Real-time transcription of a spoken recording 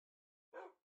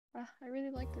I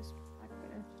really like this pack,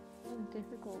 but it's so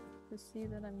difficult to see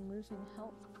that I'm losing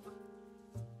health.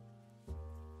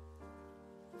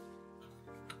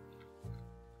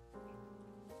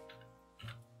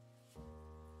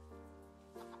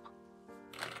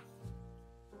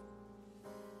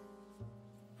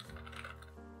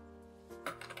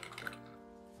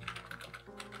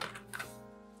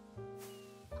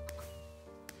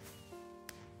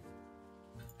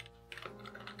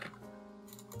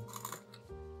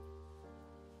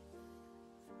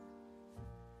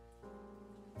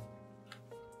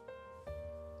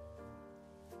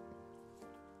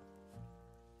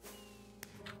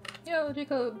 Yo,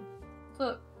 Jacob, what's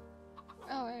up?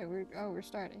 Oh, hey, we're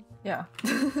starting. Yeah.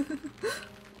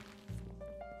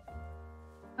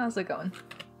 How's it going?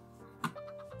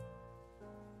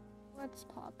 What's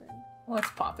poppin'?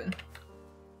 What's poppin'?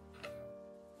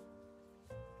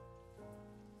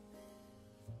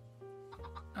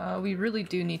 We really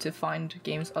do need to find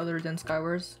games other than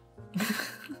Skywars.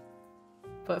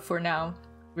 But for now,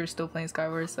 we're still playing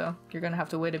Skywars, so you're gonna have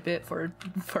to wait a bit for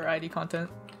variety content.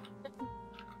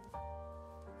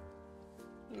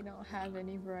 We don't have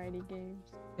any variety games.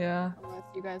 Yeah. Unless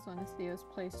you guys want to see us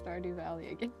play Stardew Valley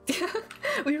again.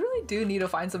 We really do need to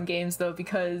find some games though,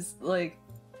 because like...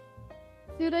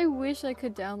 Dude, I wish I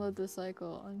could download the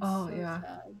cycle. I'm so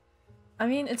sad. I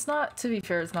mean, it's not, to be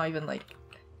fair, it's not even like...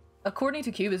 According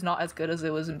to Cube, it's not as good as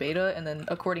it was in beta, and then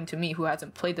according to me, who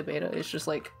hasn't played the beta, it's just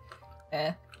like,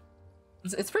 eh.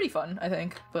 It's pretty fun, I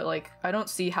think, but like, I don't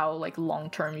see how like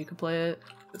long-term you could play it.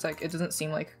 It's like, it doesn't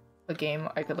seem like a game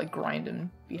I could like grind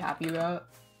and be happy about.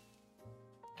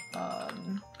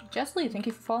 Jessley, thank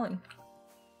you for following.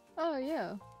 Oh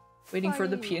yeah. Waiting for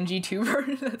the PNG tuber.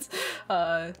 That's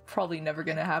probably never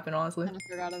gonna happen, honestly. I kind of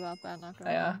forgot about that, not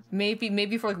gonna Yeah,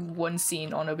 maybe for like one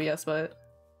scene on OBS, but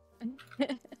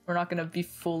we're not gonna be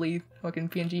fully fucking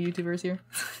PNG YouTubers here.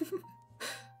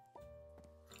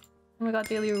 Oh my god,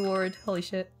 daily reward. Holy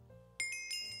shit.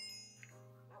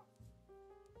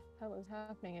 What was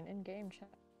happening in game chat?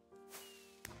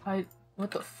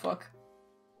 What the fuck?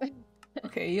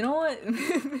 Okay, you know what?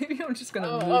 Maybe I'm just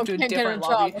gonna move to a different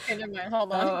lobby. Okay, never mind.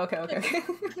 Hold on. Oh, okay.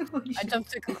 I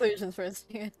jumped to conclusions for a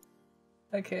second.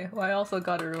 Okay, well I also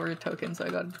got a reward token, so I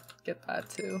gotta get that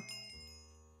too.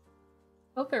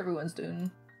 Hope everyone's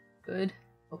doing good.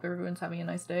 Hope everyone's having a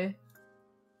nice day.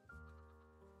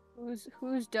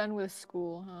 Who's done with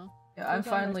school, huh? Yeah, I'm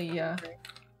finally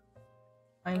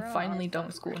finally done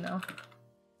with school now.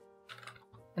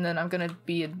 And then I'm gonna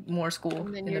be in more school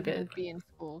and then in you're a bit. Gonna be in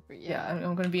school for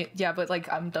I'm gonna be but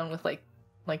like I'm done with like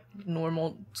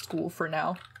normal school for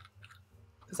now.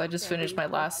 Because I just finished my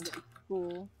last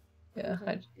school. Yeah,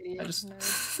 I just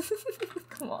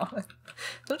come on.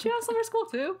 Don't you have summer school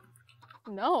too?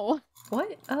 No.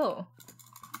 What? Oh.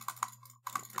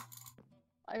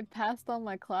 I passed all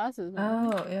my classes,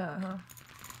 man. Oh, yeah. Huh.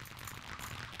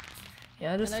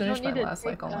 Yeah, I just finished my last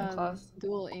online class.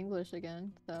 Dual English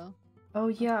again, so. Oh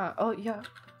yeah.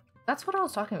 That's what I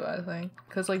was talking about, I think.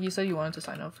 Because like you said you wanted to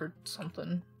sign up for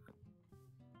something.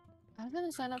 I was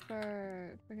gonna sign up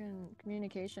for freaking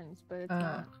communications, but it's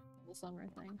not the summer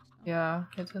thing. So. Yeah,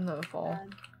 it's in the fall.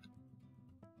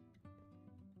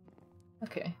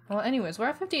 Okay, well anyways, we're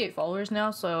at 58 followers now,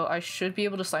 so I should be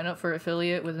able to sign up for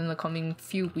affiliate within the coming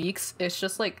few weeks. It's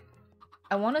just like,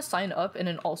 I want to sign up and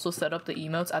then also set up the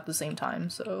emotes at the same time,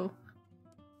 so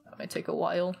that might take a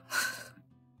while.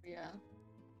 Yeah.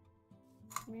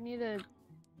 We need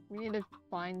to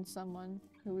find someone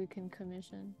who we can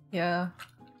commission. Yeah.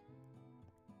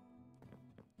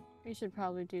 We should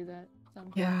probably do that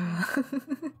sometime. Yeah.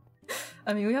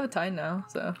 I mean, we have time now,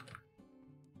 so...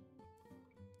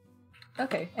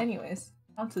 Okay, anyways,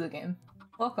 on to the game.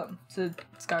 Welcome to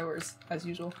Skywars, as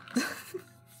usual.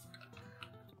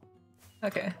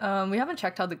 Okay, we haven't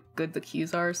checked how good the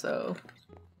keys are, so...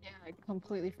 Yeah, I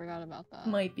completely forgot about that.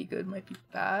 Might be good, might be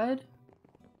bad.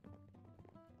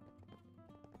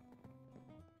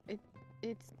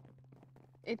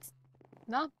 It's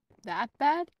not that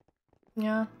bad.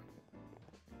 Yeah.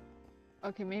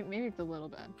 Okay, maybe it's a little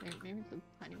bad. Maybe it's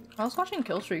a tiny bit. I was watching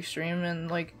Killstreak stream and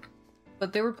like...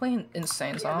 But they were playing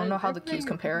insane, so I don't know how the keys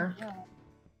compare. Yeah.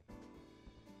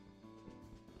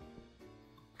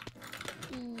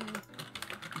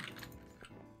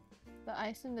 The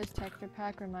ice in this texture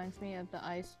pack reminds me of the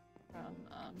ice from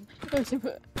okay,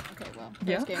 well,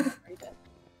 this game is pretty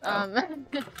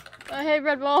dead. Hey,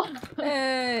 Red Bull.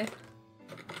 Hey.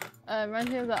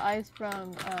 Reminds me of the ice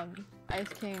from Ice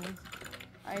King's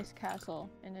Ice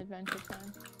Castle in Adventure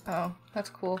Time. Oh,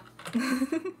 that's cool.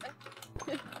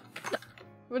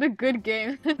 What a good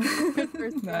game. Good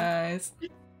first game. Nice.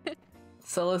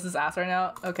 Solos his ass right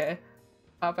now? Okay.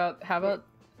 How about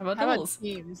doubles?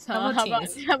 Teams? Huh? How about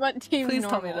teams? How about teams? Please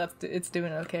normal? tell me that it's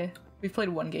doing okay. We've played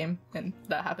one game and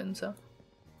that happened, so.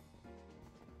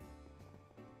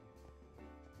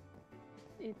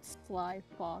 It's Sly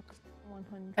Fox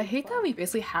 100. I hate that we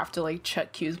basically have to like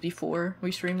check queues before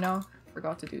we stream now.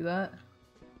 Forgot to do that.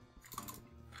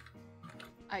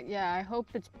 Yeah, I hope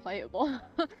it's playable.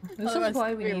 This is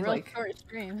why we need like short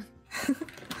stream.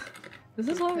 This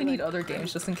is why we need other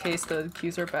games, just in case the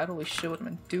queues are bad. Holy shit, what am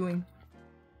I doing?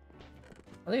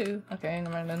 Hello? Okay,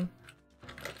 never mind then.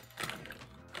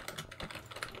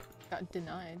 Got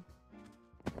denied.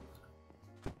 I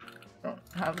don't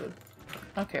have it.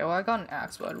 Okay, well I got an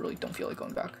axe, but I really don't feel like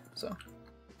going back, so.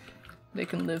 They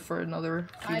can live for another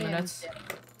few minutes.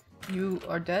 You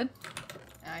are dead?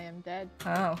 I am dead.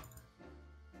 Oh.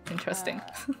 Interesting.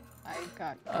 I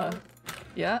got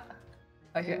yeah.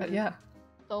 Yeah.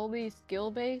 solely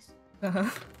skill based. Uh-huh.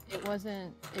 It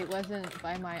wasn't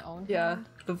by my own Yeah, hand.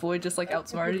 the void just like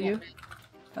outsmarted you.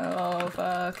 Oh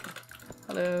fuck.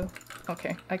 Hello.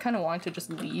 Okay, I kind of wanted to just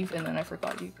leave and then I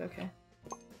forgot you. Okay.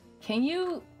 Can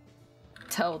you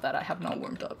tell that I have not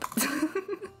warmed up?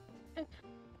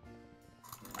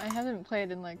 I haven't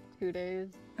played in like 2 days.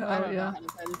 Oh, I don't know how to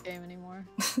play this game anymore.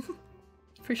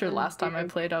 Pretty sure last time I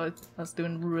played I was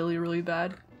doing really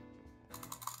bad.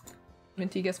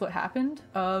 Minty, guess what happened?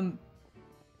 I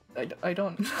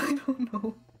don't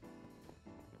know.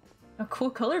 A cool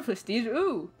color prestige.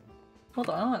 Ooh. Hold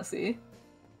on, I want to see.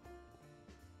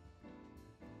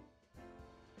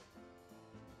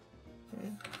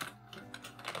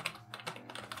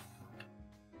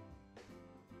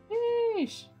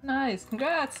 Yeesh. Nice.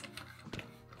 Congrats.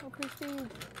 Oh, prestige.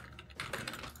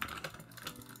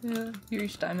 Yeah, you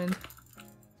reached diamond.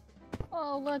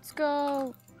 Oh, let's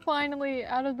go! Finally,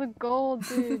 out of the gold,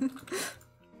 dude.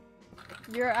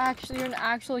 You're an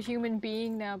actual human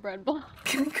being now, Bread Ball.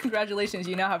 Congratulations,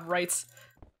 you now have rights.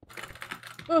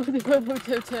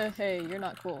 Hey, you're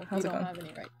not cool. How's you it don't going? have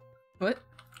any rights. What?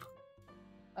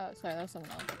 Sorry, that's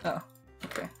something else. Oh,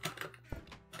 okay.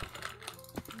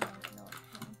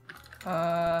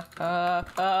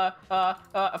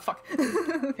 Fuck.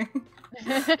 Okay.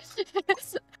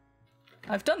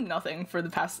 I've done nothing for the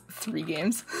past 3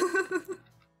 games.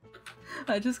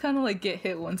 I just kind of like get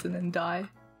hit once and then die.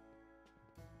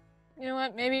 You know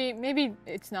what? Maybe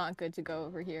it's not good to go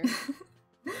over here.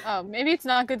 Oh, maybe it's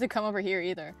not good to come over here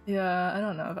either. Yeah, I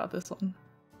don't know about this one.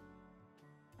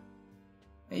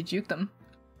 I juked them.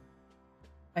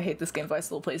 I hate this game, but I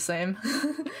still play the same.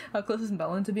 How close is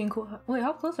Melon to being cool? Wait,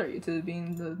 how close are you to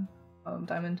being the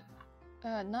diamond?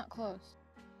 Not close.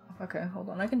 Okay, hold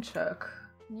on, I can check.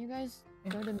 Can you guys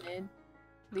go to mid?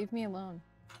 Leave me alone.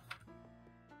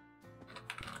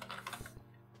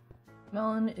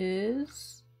 Melon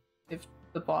is... if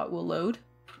the bot will load.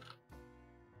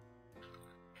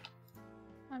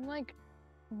 I'm like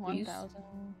 1,000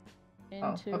 into...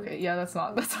 Oh, okay, yeah, that's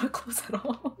not close at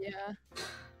all. Yeah.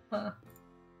 Huh.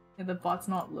 Yeah, the bot's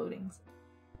not loading.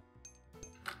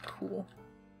 Cool.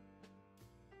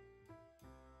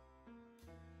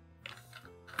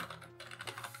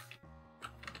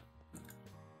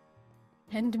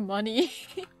 And money.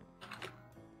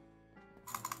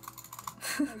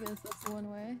 I guess that's one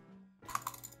way.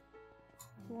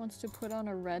 Who wants to put on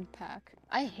a red pack?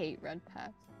 I hate red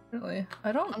packs. Really?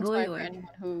 I don't I'm really sorry like... for anyone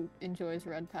who enjoys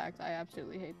red packs. I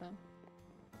absolutely hate them.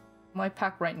 My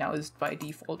pack right now is by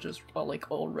default just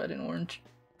like all red and orange.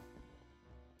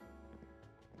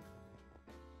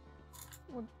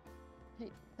 Well,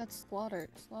 hey, that's Slaughter.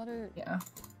 Slaughter... Yeah.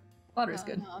 Slaughter's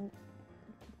good.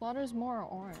 Slaughter's more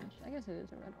orange. I guess it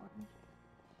is a red orange.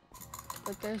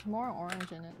 But there's more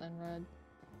orange in it than red.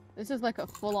 This is like a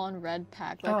full-on red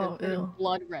pack, like a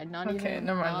blood red, not even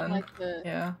never mind then. like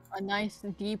a nice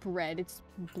deep red. It's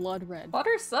blood red.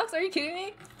 Slaughter sucks. Are you kidding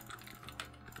me?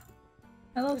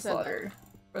 I love Slaughter.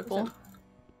 Red Bull. All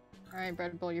right,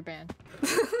 Bread Bull, you're banned.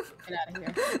 Get out of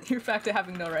here. You're back to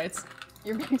having no rights.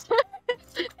 You're banned.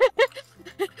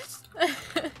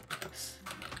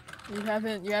 You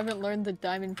haven't learned the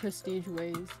diamond prestige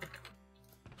ways.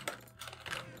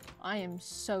 I am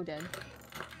so dead.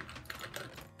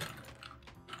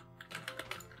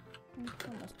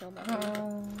 Almost killed that guy.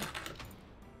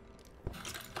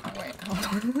 Oh wait, hold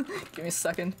on. Give me a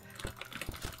second.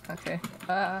 Okay.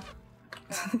 You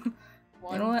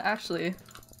know what? Actually,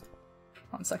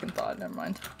 on second thought, never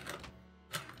mind.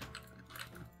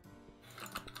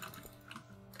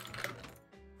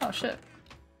 Oh shit.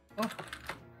 Oh.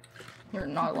 You're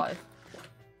not alive.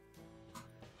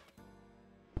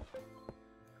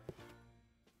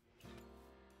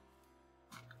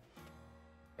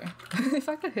 Okay. If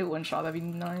I could hit one shot, that'd be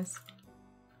nice.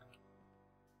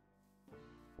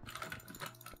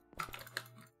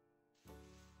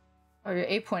 Oh, you're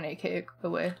 8.8k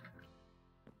away.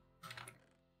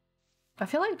 I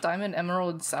feel like Diamond,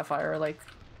 Emerald, and Sapphire are like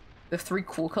the 3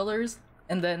 cool colors,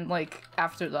 and then like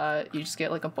after that you just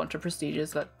get like a bunch of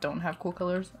prestiges that don't have cool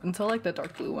colors until like the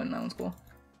dark blue one. That one's cool.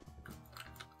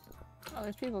 Oh,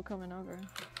 there's people coming over.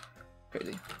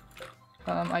 Crazy.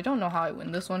 I don't know how I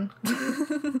win this one.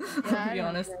 To be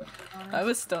honest. I have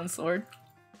a stun sword.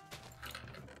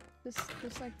 Just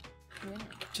like win it.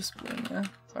 Just win, yeah.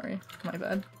 Sorry, my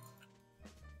bad.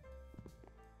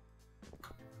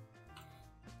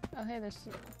 Oh hey, there's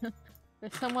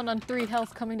there's someone on 3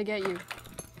 health coming to get you.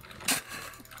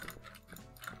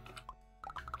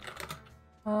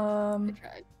 They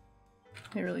tried.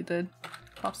 They really did.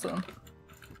 Props to them.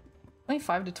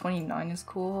 25 to 29 is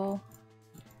cool.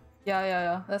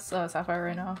 Yeah. That's Sapphire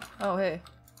right now. Oh hey.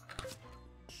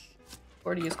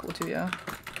 40 is cool too, yeah.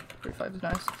 35 is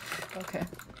nice. Okay.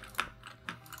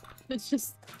 It's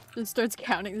just starts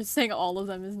counting, just saying all of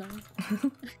them is nice.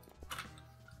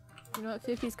 You know what,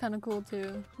 50's kind of cool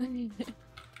too.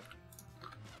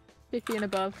 50 and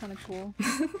above, kind of cool.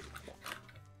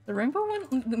 The rainbow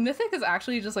one? The mythic is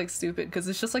actually just like stupid because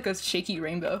it's just like a shaky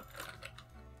rainbow.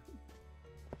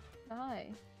 Shy.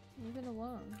 Leave it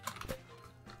alone.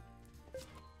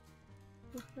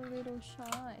 Just a little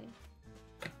shy.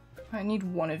 I need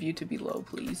one of you to be low,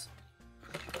 please.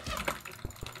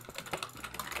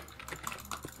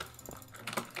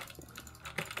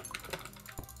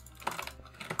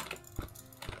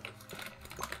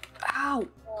 Ow!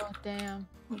 Oh, damn.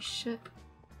 Holy shit.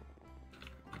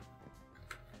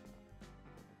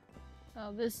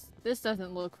 Oh, this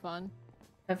doesn't look fun.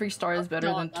 Every star is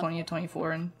better than 20 to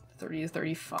 24 and 30 to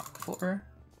 34.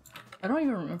 I don't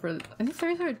even remember. I think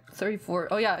 33 to 34.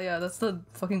 Oh yeah, that's the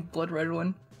fucking blood red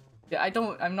one. Yeah,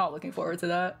 I'm not looking forward to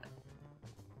that.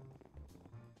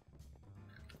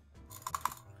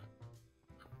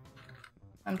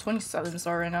 I'm 27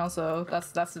 star right now, so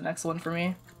that's the next one for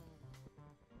me.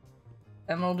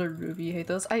 Emerald or Ruby, hate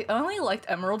those. I only liked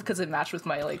Emerald because it matched with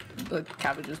my like the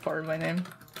cabbages part of my name.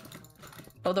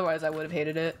 Otherwise I would have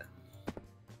hated it.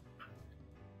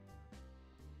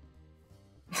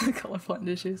 Colorblind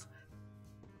issues.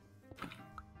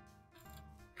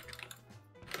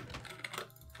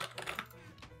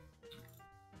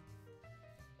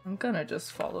 I'm gonna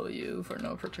just follow you for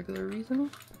no particular reason.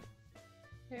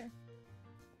 Here.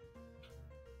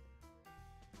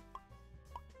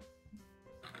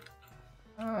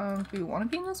 Do you want to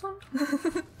be in this one?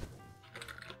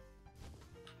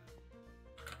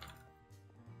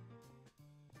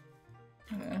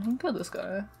 Yeah, I can kill this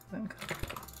guy, I think.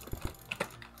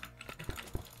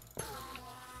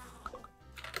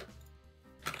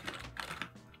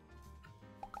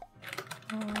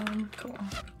 Cool.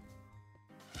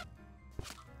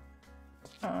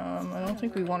 I don't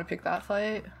think we want to pick that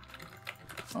fight.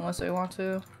 Unless they want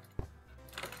to.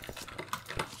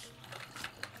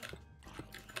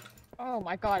 Oh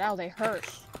my god, ow, they hurt.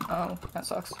 Oh, that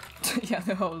sucks. Yeah,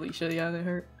 holy shit, yeah, they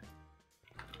hurt.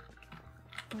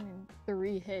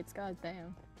 3 hits, god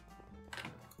damn.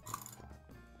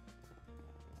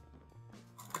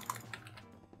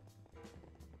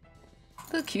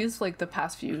 The queues like the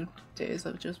past few days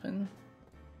have just been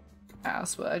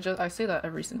ass, but I say that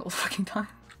every single fucking time.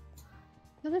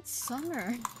 But it's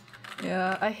summer.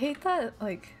 Yeah, I hate that,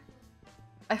 like,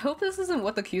 I hope this isn't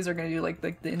what the queues are gonna do like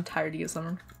the entirety of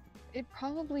summer. It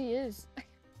probably is.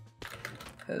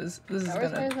 Because this is Our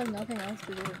gonna guys have nothing else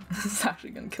to do. this is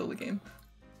actually gonna kill the game.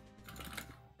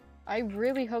 I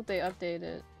really hope they update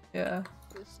it Yeah.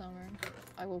 this summer.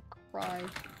 I will cry.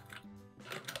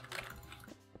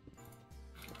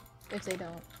 If they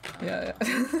don't. Yeah.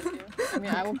 I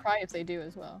mean, I will cry if they do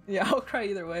as well. Yeah, I'll cry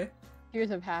either way.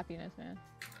 Tears of happiness, man.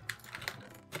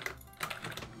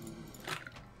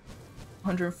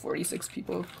 146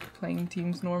 people playing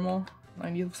teams normal.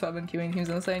 97 queuing teams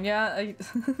insane. Yeah, I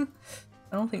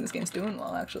don't think this game's doing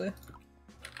well, actually.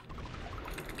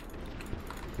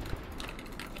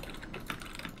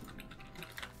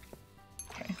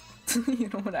 Okay. You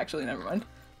know what? Actually, never mind.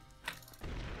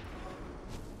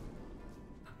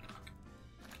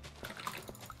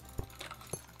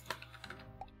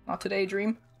 Not today,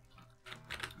 Dream.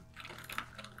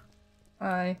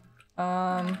 Hi.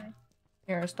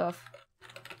 Here stuff.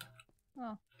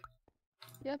 Oh.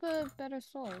 You have a better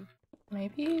sword.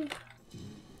 Maybe?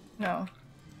 No.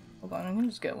 Hold on, I'm gonna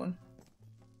just get one.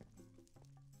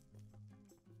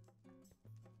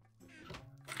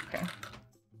 Okay.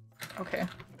 Okay.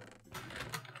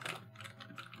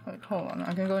 Wait, hold on,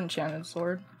 I can go enchanted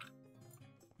sword.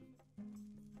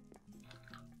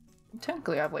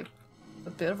 technically I have like a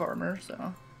bit of armor, so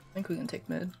I think we can take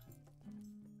mid.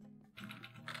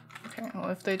 Okay, well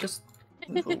if they just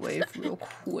move away real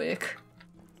quick.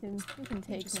 You can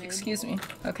take Just, mid. excuse me.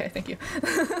 Okay, thank you.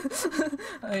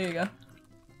 There you go.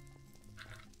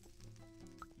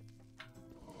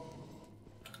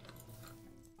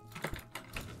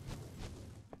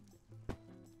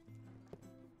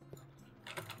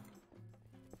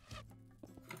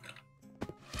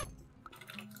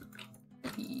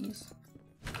 Please.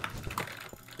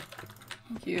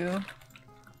 Thank you.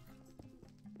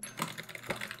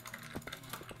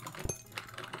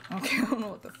 Okay, I don't know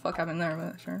what the fuck happened there,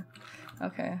 but sure.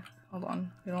 Okay, hold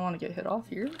on. We don't want to get hit off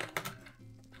here.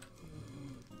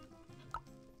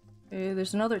 Okay,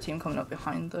 there's another team coming up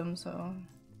behind them, so I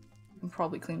can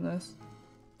probably clean this.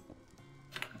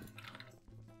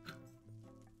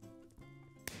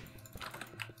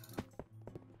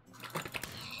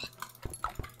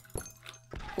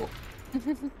 Cool.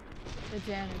 The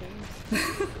janitors.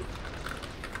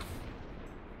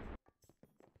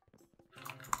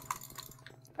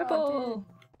 Red Bull!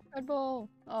 Red Bull!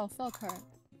 Oh, fell cart.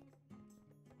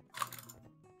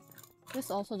 This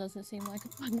also doesn't seem like a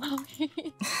fun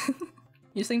lobby.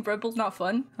 You think Red Bull's not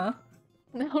fun, huh?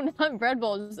 No, not Red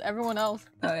Bull, just everyone else.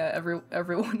 Oh yeah,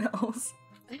 everyone else.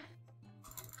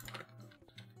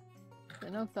 I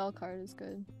know fell cart is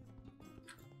good.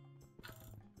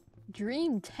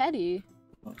 Dream Teddy?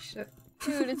 Oh shit.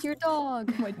 Dude, it's your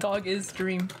dog! My dog is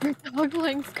Dream. Your dog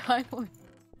playing Skywars.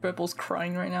 Red Bull's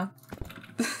crying right now.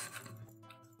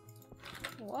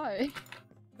 Why?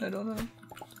 I don't know.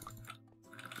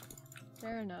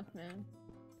 Fair enough, man.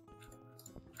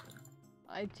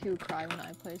 I too cry when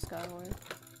I play Skywars.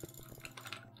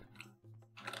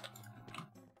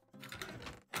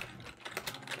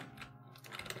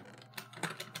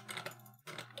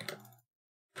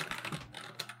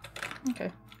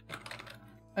 Okay.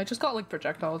 I just got like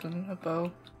projectiles and a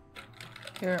bow.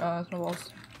 Here,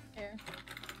 snowballs. Here.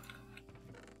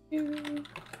 Ew.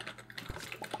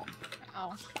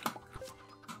 Ow.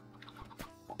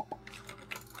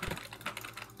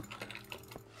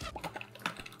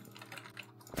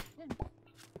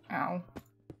 Ow.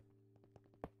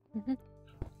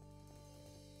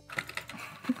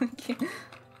 Okay.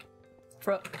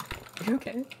 Bro, you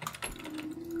okay?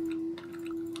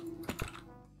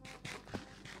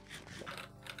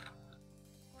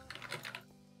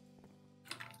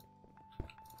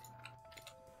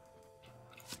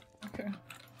 Okay.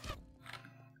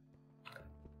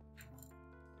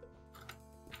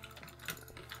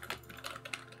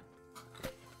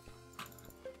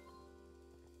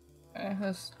 Okay,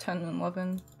 that's 10 and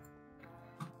 11.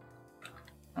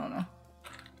 I don't know.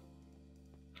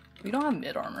 We don't have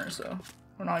mid armor, so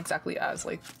we're not exactly as,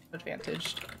 like,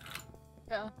 advantaged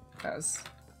Yeah. as...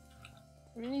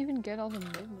 We didn't even get all the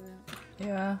mid loot.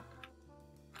 Yeah.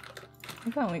 I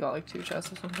think I only got, like, 2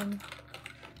 chests or something.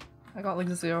 I got, like,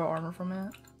 0 armor from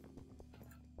it.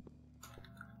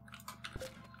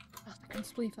 Oh, they can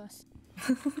spleef us.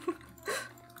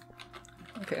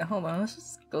 Okay, hold on, let's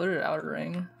just go to the outer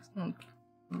ring. There's no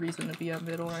reason to be at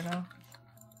middle right now.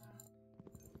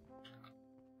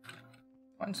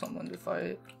 Find someone to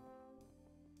fight.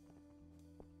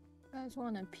 You guys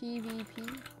want a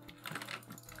PvP?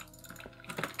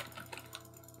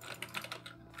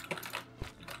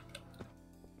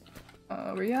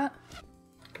 Where you at?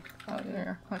 Oh,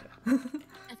 there. Okay.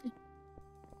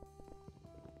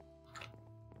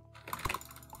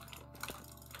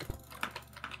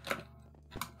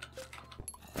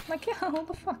 I can't. What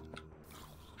the fuck?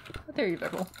 Oh, there you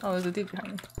go. Oh, there's a dude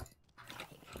behind me.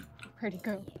 Where'd he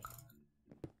go?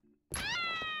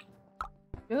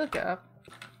 You look up.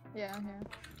 Yeah, I'm here.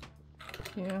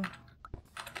 Yeah.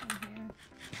 I'm here.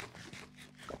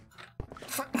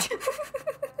 Fuck.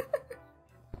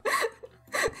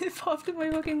 It popped in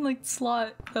my fucking like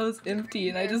slot that was empty,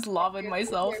 and I just lavaed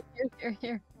myself.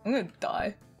 Here. I'm gonna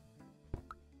die.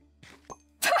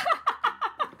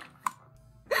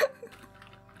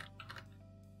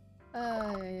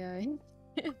 Ay.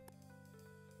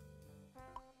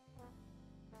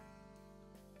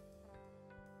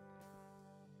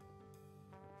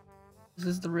 This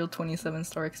is the real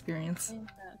 27-star experience. Ain't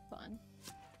that fun?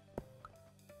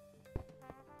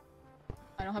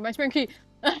 I don't have my spring key.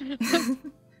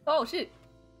 Oh shit!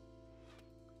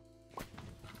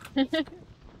 Okay,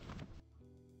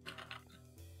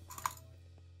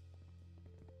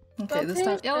 this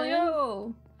time.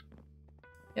 Yo!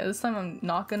 Yeah, this time I'm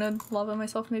not gonna lava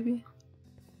myself, maybe?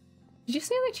 Did you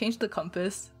say they changed the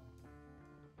compass?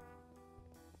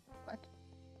 What?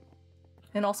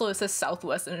 And also it says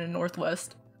southwest and then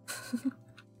northwest.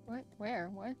 What? Where?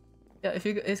 What? Yeah, if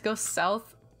you go, it goes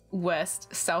south,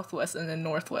 west, southwest, and then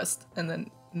northwest, and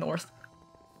then north.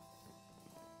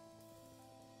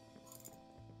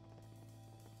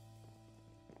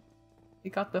 You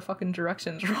got the fucking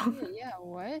directions wrong. Yeah,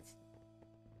 what?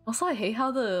 Also, I hate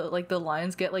how the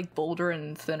lines get like bolder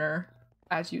and thinner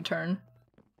as you turn.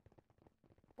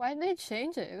 Why did they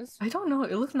change it? I don't know.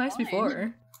 It looked nice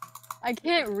before. I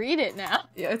can't read it now.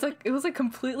 Yeah, it's like it was like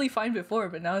completely fine before,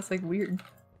 but now it's like weird.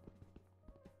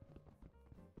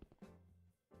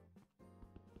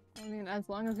 I mean, as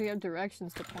long as we have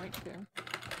directions to point to,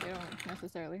 they don't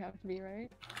necessarily have to be right.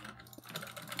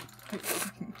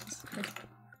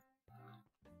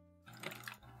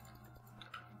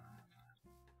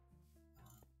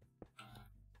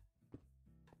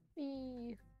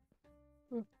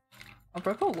 Oh,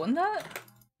 Brooke won that?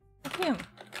 Damn.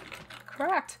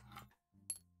 Cracked.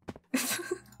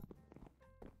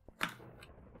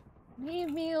 Leave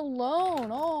me alone!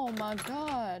 Oh my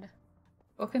god.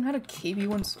 Fucking had a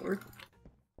KB1 sword.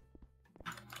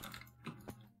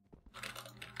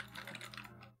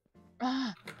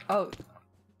 Ah. Oh.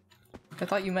 I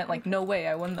thought you meant like no way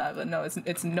I won that, but no,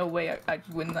 it's no way I'd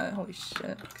win that. Holy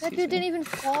shit. That dude didn't even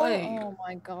fall. Wait. Oh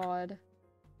my god.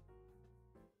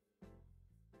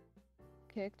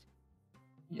 Kicked.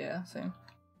 Yeah, same.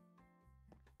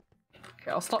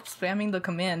 Okay, I'll stop spamming the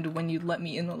command when you let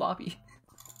me in the lobby.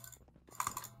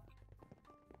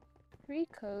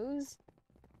 Tricos?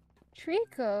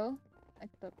 Trico? Like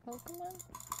the Pokemon?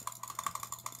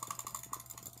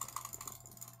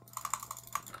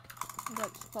 We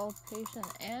got Saltation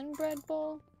and Bread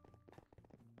Bowl?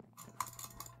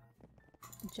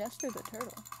 Jester the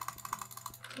Turtle.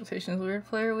 Saltation's a weird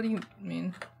player? What do you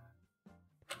mean?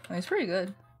 Oh, he's pretty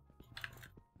good.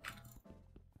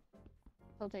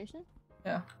 Saltation?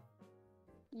 Yeah.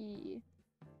 Yeah.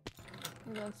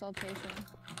 We love Saltation.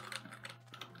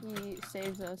 He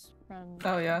saves us from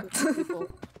people.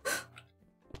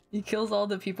 He kills all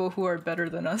the people who are better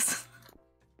than us.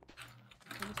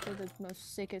 I just did the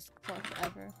most sickest clutch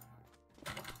ever.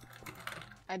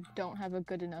 I don't have a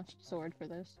good enough sword for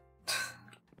this.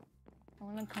 I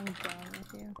wanna come down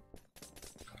with you.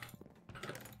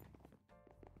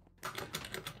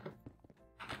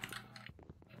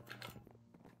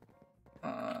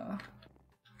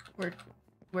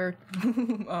 Where?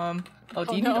 Oh,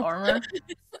 do you need armor?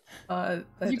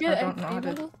 Did you get I don't know how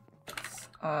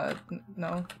to...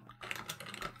 no.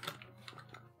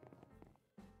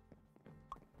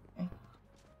 Okay.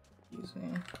 Excuse me.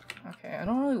 Okay, I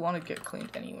don't really want to get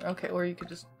cleaned anywhere. Okay, or you could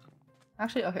just...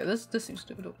 Actually, okay, this seems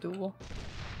doable.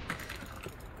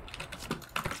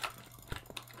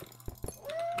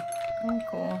 Oh,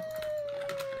 cool.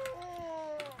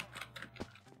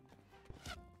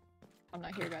 I'm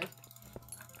not here, guys.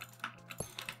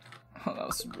 Oh, that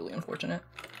was really unfortunate.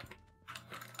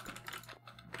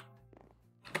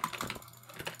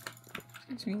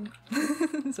 Excuse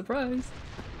me. Surprise!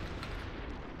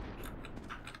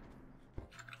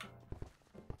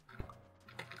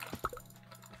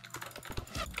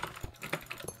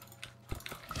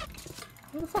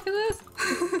 What the fuck is this?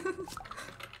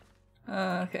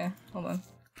 Okay, hold on.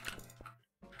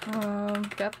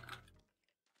 Cap.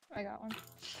 I got one.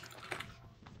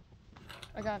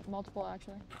 I got multiple,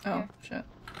 actually. Oh, here. shit.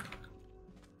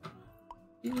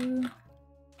 You...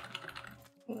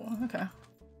 Ooh, okay.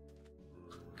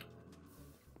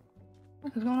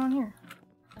 What is going on here?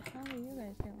 What the hell are you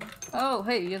guys doing? Oh,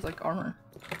 hey, he has, like, armor.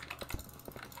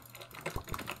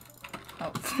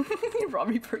 Oh.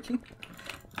 Robbie perking.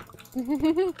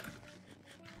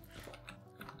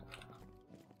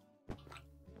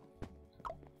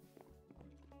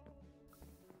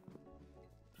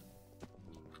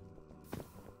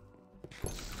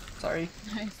 Sorry.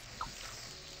 Nice.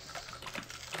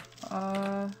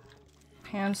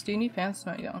 Pants. Do you need pants?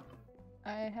 No, you don't.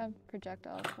 I have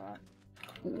projectile shot.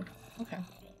 Ooh, okay.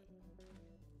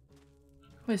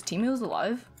 Wait, his teammate was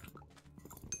alive?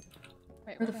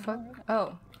 Wait, where the fuck?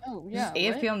 Oh. Oh, yeah.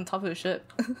 He's AFK on the top of the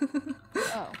ship.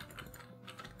 Oh.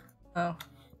 Oh.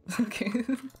 Okay.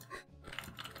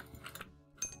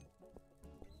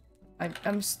 I'm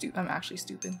actually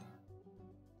stupid.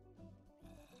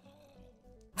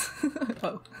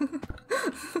 Oh.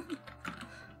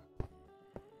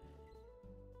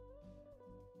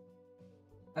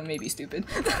 I may be stupid.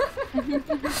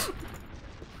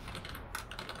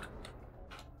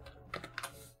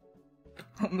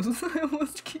 I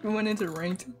almost went into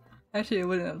ranked. Actually, I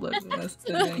wouldn't have let us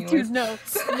anyways. Dude, no.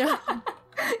 No.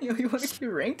 You want to get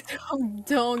ranked? Oh,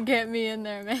 don't get me in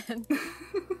there, man.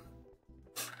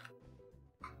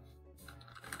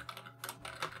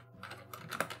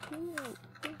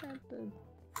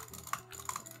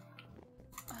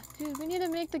 Dude, we need to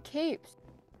make the capes.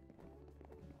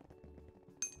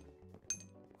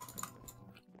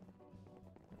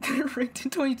 Ranked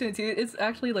in 2022, it's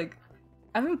actually like,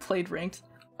 I haven't played ranked.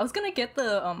 I was gonna get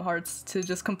the hearts to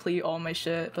just complete all my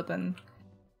shit, but then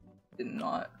did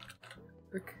not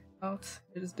work out.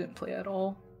 I just didn't play at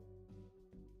all.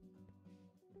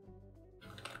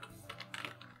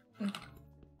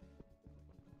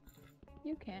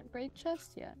 You can't break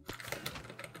chests yet.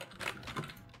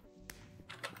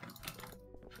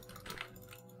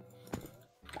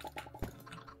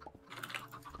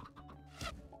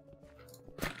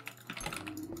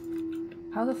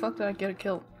 How the fuck did I get a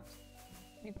kill?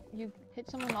 You hit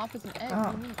someone off as an edge. Oh.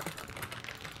 What do you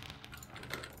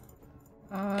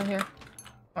mean? Here.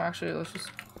 Oh, actually, let's just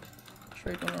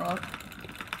straight them off.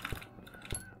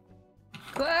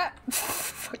 Ah!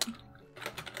 Fucking.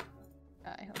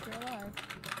 I hope you're alive.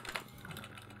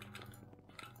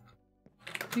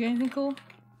 You got anything cool?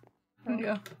 There you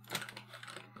go.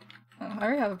 Oh, I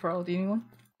already have a pearl. Do you need one?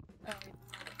 Oh.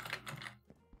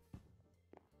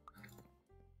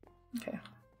 Okay.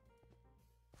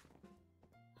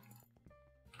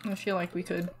 I feel like we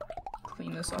could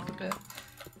clean this up a bit.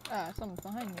 Ah, someone's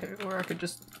behind me. Okay, or I could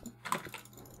just.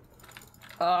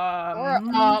 Oh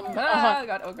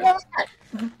god, oh god.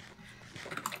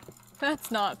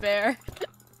 That's not fair.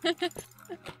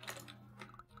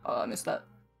 Oh, I missed that.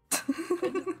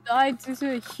 Died due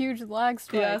to a huge lag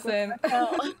spike. Yeah, same. What the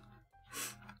hell?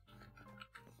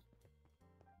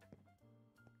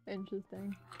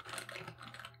 Interesting.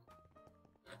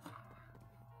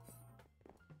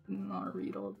 Did not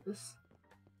read all of this.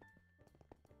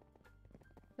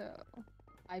 So,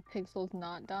 Hypixel's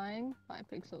not dying.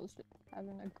 Hypixel's just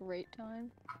having a great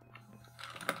time.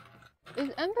 Is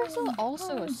Embercell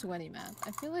also a sweaty map?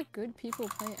 I feel like good people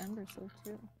play Embercell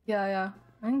too. Yeah.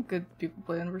 I think good people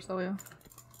play Universal, yeah.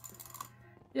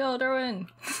 Yo, Darwin!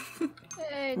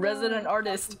 Hey, Resident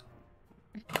artist!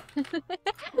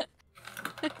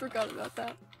 I forgot about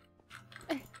that.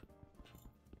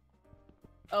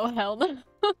 Oh hell no.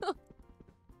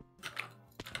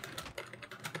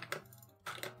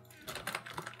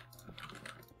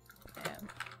 Damn.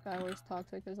 Skywars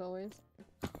toxic as always.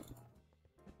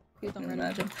 Please don't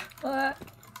Imagine. What?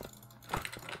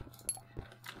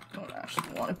 Don't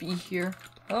actually want to be here.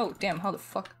 Oh, damn, how the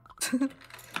fuck? I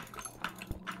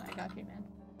got you, man.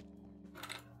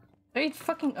 Hey,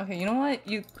 fucking. Okay, you know what?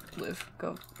 You live.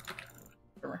 Go.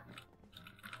 Whatever.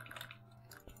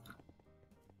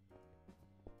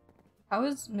 How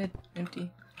is mid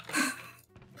empty?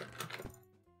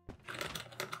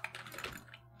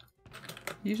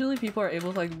 Usually people are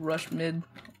able to like rush mid.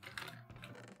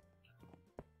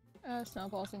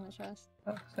 Snowballs in the chest.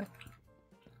 Oh, sick.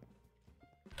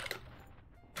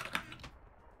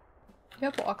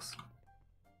 Yeah, blocks.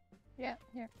 Yeah,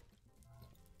 here.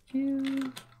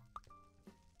 You.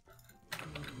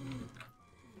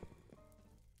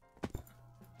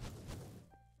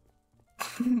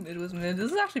 Mid was mid.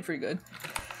 This is actually pretty good.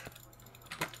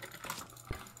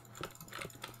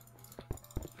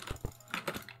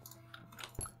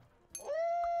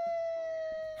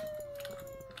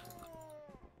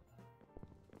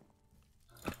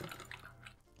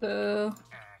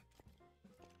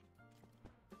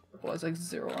 Was like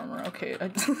 0 armor. Okay,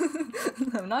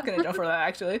 I'm not gonna jump for that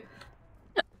actually.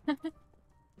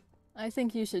 I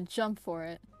think you should jump for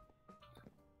it.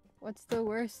 What's the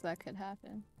worst that could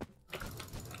happen?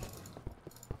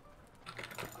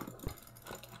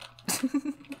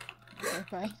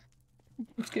 Okay.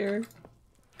 I'm scared.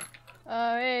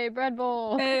 Oh, hey, Bread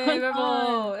Bowl! Hey, Bread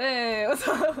Bowl! Hey, what's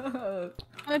up?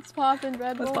 What's poppin',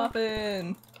 Bread Bowl? What's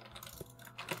poppin'?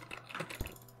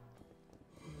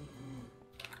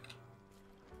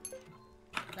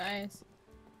 Nice.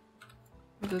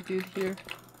 There's a dude here.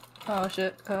 Oh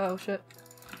shit, oh shit.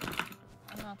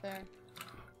 I'm not there.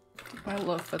 I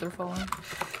love feather falling.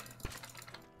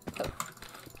 Oh.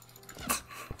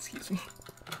 Excuse me.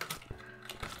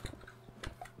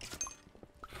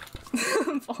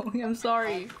 I'm falling, I'm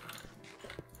sorry.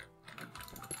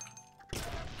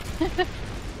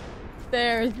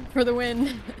 There, for the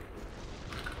win.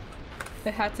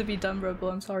 It had to be done, Rebel,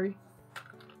 I'm sorry.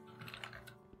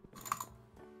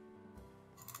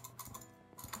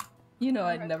 You know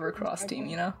I'd never cross team,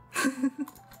 you know?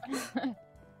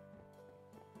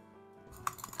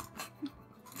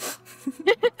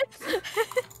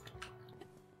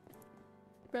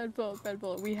 Bread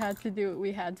Bowl, we had to do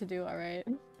it, alright?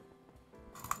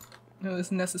 It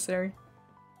was necessary.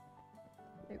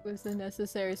 It was the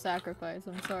necessary sacrifice,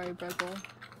 I'm sorry, Bread Bowl.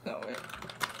 No, wait.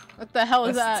 What the hell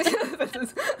is that? I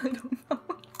don't know.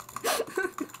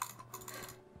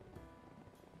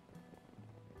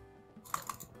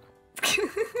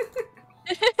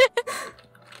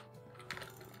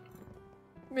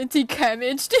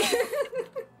 MintyCabbages.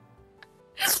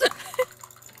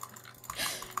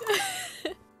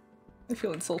 I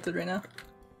feel insulted right now.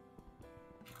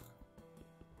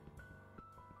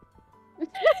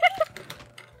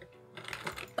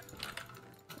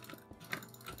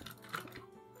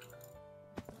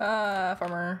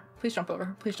 Farmer, please jump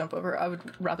over. Please jump over. I would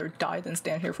rather die than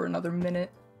stand here for another minute.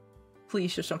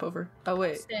 Please just jump over. Oh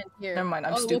wait. Stand here. Never mind,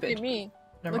 I'm oh, stupid. Look at me.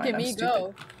 Never Look mind, at I'm me stupid.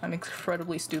 go. I'm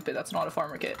incredibly stupid. That's not a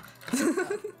farmer kit.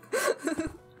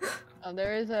 Oh,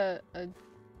 there is a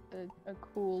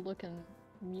cool looking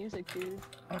music dude.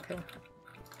 Okay.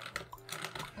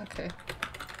 Okay.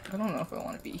 I don't know if I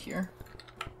want to be here.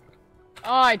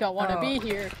 Oh, I don't want to be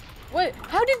here. What?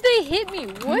 How did they hit me?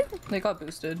 What? They got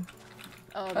boosted.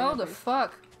 Oh, the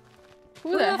fuck?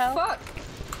 Who the hell? Fuck?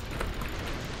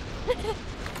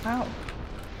 Ow.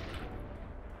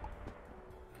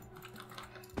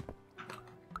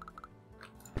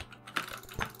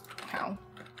 How?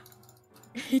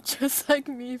 Just like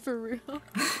me, for real.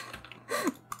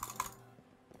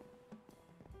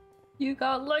 You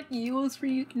got lucky. You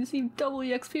received double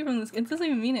EXP from this. It doesn't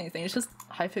even mean anything. It's just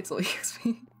Hypixel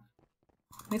EXP.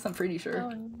 At least I'm pretty sure.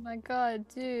 Oh my god,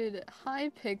 dude.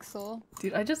 Hypixel.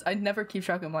 Dude, I never keep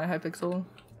track of my Hypixel,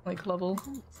 like, level. I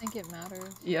don't think it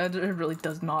matters. Yeah, it really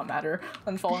does not matter.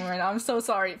 I'm falling right now. I'm so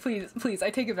sorry. Please, please,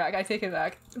 I take it back. I take it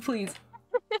back. Please.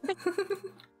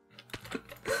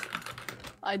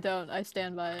 I don't. I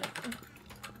stand by it.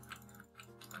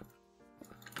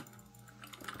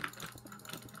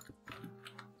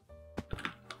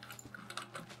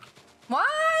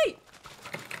 Why?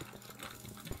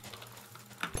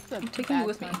 I'm taking you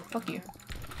with me. Fuck you.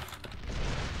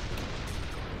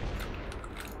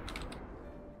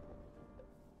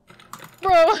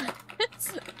 Bro!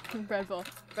 Red ball.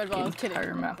 Red ball, I was kidding.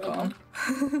 Entire map gone.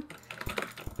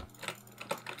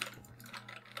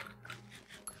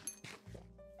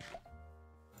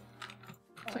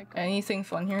 Anything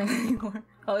fun here anymore?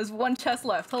 Oh, there's one chest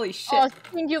left. Holy shit. Oh,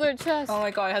 singular chest. Oh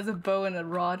my god, it has a bow and a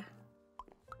rod.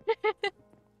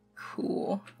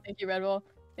 Cool. Thank you, Red Bull.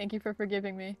 Thank you for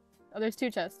forgiving me. Oh, there's 2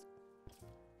 chests.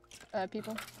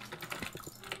 People.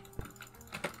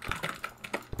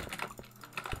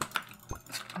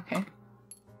 Okay.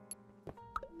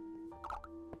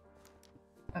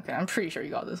 Okay, I'm pretty sure you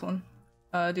got this one.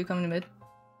 Do come to mid.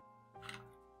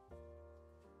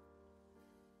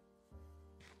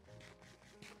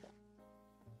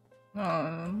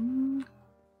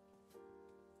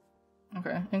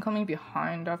 Okay, incoming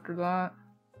behind after that.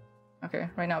 Okay,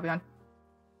 right now behind.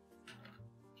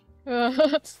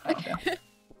 Oh, okay.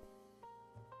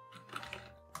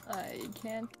 I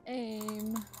can't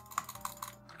aim.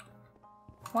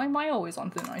 Why am I always on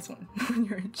thin ice when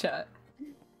you're in chat?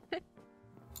 What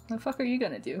the fuck are you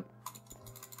gonna do?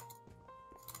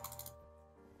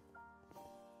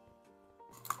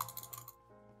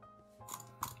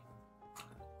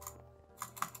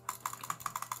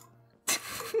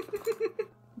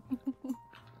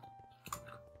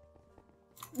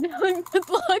 Good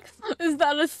luck. Is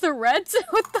that a threat?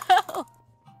 What the hell?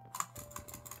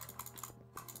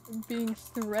 I'm being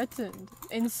threatened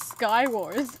in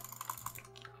Skywars.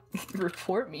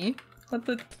 Report me? What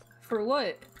the? For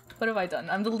what? What have I done?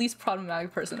 I'm the least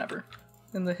problematic person ever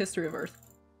in the history of Earth.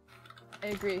 I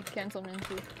agree. Cancel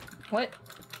Minty. What?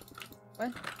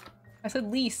 What? I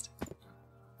said least.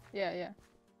 Yeah, yeah.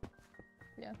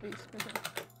 Yeah, least. For sure.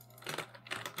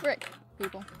 Frick,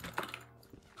 people.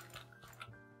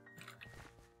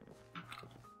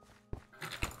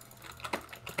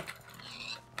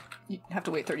 You have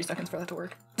to wait 30 seconds for that to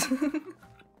work. I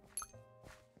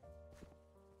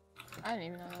didn't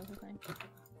even know that was a thing.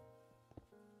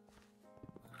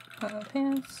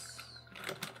 Pants.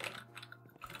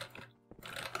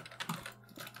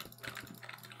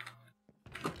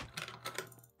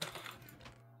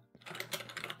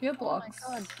 You have blocks.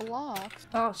 Oh my god, blocks.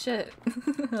 Oh shit.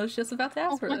 I was just about to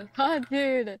ask for Oh this. my god,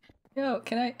 dude. Yo,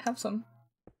 can I have some?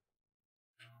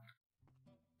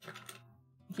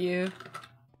 Thank you.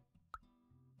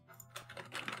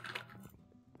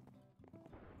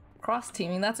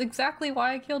 Cross-teaming, that's exactly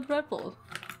why I killed Red Bull.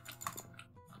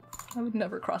 I would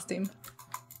never cross-team.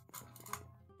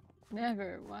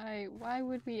 Never. Why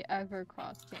would we ever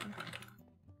cross team?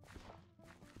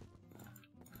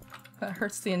 That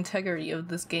hurts the integrity of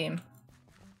this game.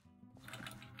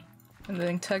 And the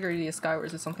integrity of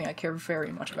Skywars is something I care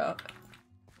very much about.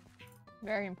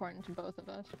 Very important to both of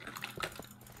us.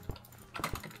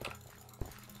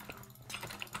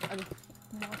 I just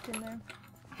walked in there.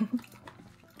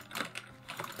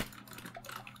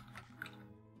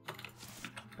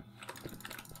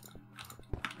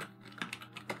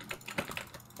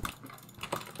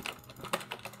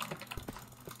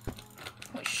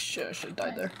 Should have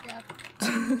died there. Yeah.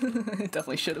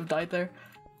 Definitely should have died there.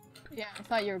 Yeah, I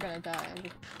thought you were gonna die.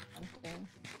 I'm kidding.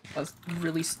 That was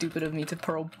really stupid of me to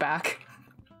pearl back.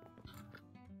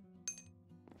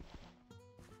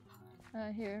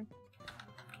 Here.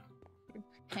 Your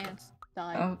pants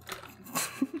died. Oh.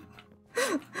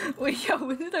 Wait, yo,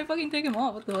 when did I fucking take him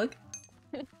off? What the fuck?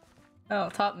 Oh,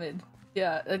 top mid.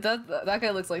 Yeah, that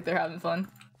guy looks like they're having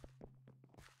fun.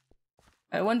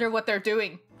 I wonder what they're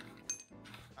doing.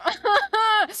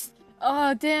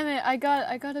 Oh damn it! I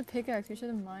got a pickaxe. You should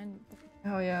have mined.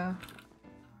 Oh yeah.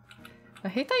 I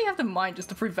hate that you have to mine just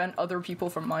to prevent other people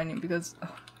from mining because.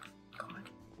 Oh, God.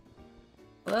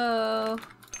 Hello.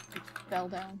 Fell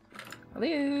down.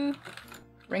 Hello.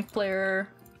 Rank player.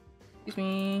 Excuse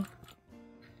me.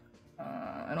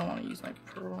 I don't want to use my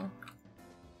pearl.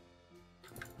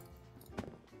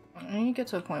 I need to get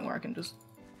to a point where I can just.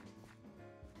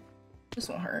 This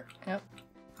won't hurt. Yep.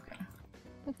 Okay.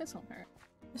 This won't hurt.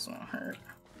 This won't hurt.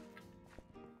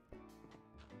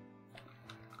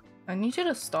 I need you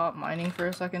to stop mining for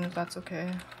a second if that's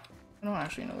okay. I don't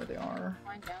actually know where they are.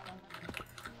 Mine down on that.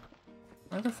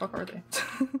 Where the fuck are they?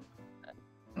 Am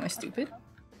I stupid?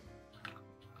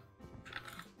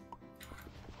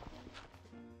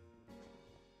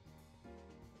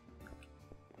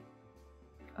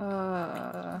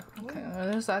 Okay,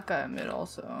 there's that guy in mid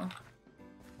also.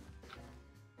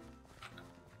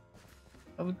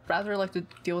 I would rather like to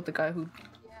deal with the guy who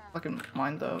fucking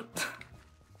mined though.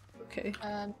 Okay.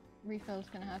 Refill's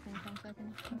gonna happen in 10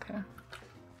 seconds. Okay.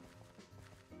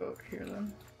 Go over here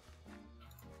then.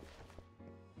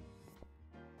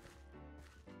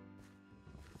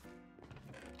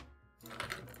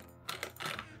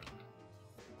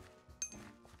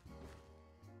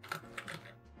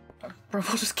 Bro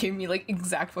just gave me like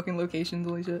exact fucking locations,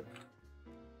 holy shit.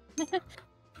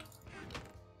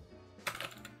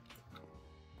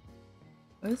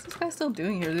 What is this guy still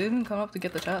doing here? They didn't even come up to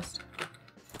get the chest.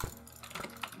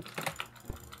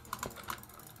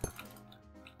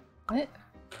 What?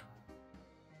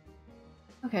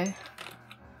 Okay.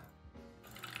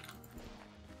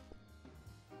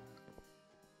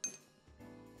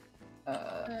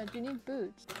 Do you need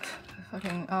boots?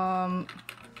 Fucking,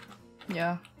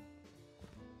 yeah.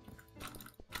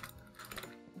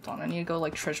 Hold on, I need to go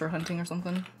like treasure hunting or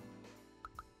something.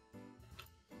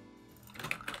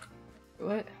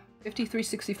 What?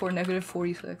 5364 negative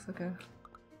 46, okay.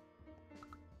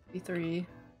 53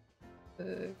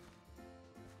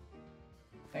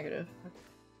 negative.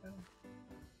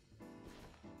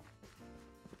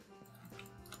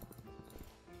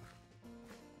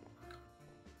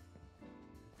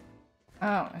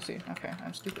 Oh, I see. Okay,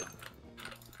 I'm stupid.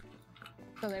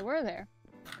 So they were there.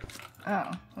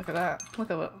 Oh, look at that. Look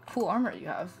at what cool armor you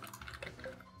have.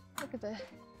 Look at the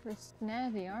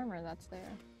snazzy armor that's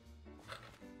there.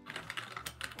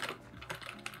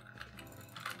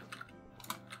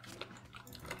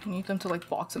 I need them to like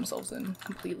box themselves in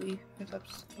completely, if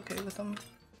that's okay with them.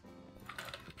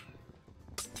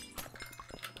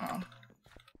 Oh.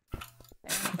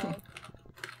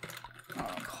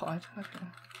 Oh god, okay.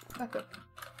 Back up.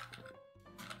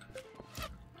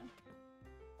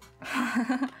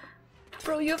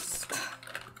 Bro, you have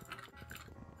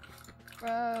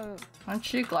Bro.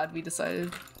 Aren't you glad we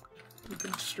decided we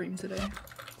could stream today?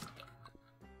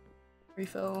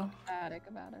 Refill. Static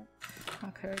about it.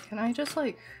 Okay, can I just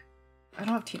like... I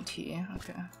don't have TNT,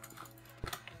 okay.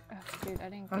 Oh, dude, I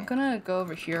didn't I'm gonna go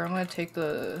over here, I'm gonna take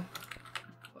the...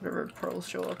 whatever pearls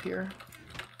show up here.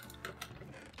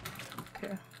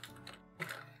 Okay.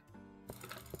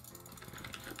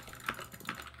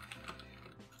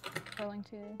 Going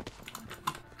to...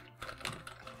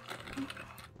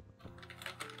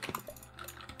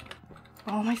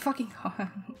 Oh my fucking god,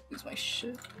 lose my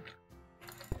shit.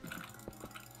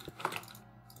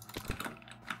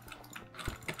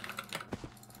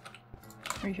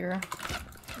 Are you here?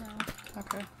 No.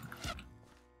 Okay.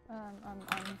 I'm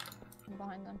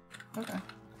behind them. Okay.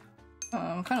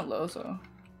 I'm kind of low, so.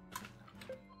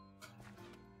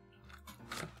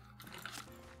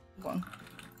 Hold on.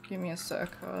 Give me a sec.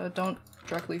 Don't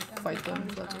directly fight them,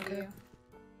 if that's okay.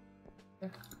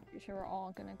 Okay. Pretty sure we're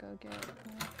all gonna go get it.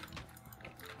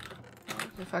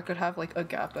 If I could have like a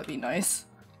gap, that'd be nice.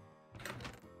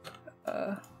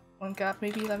 One gap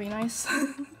maybe, that'd be nice.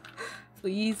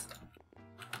 Please.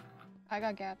 I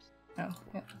got gaps. Oh,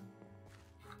 yeah.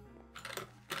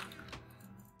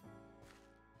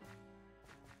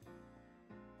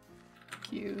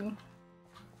 Thank you.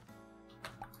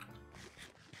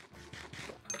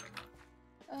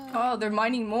 Oh, they're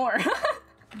mining more.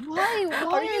 Why?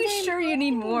 Are you sure you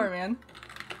need more, man?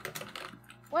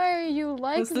 Why are you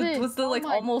like this? Was the Oh like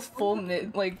my almost full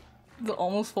the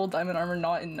almost full diamond armor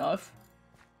not enough?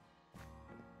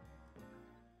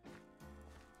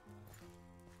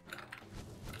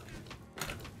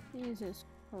 Jesus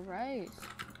Christ.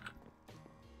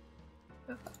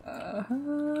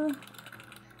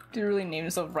 Did really name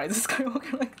himself Rise of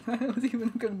Skywalker like that? It was even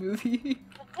a good movie.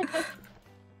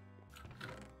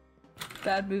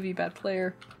 Bad movie, bad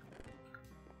player.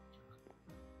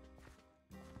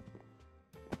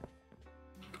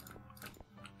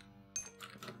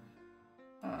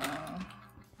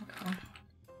 Okay.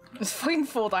 This fucking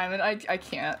full diamond, I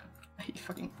can't. I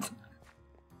fucking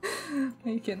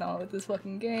I cannot with this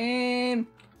fucking game.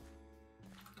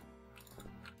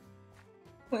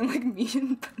 Playing like me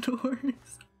and Bedwars.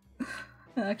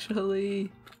 Actually,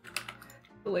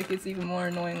 I feel like it's even more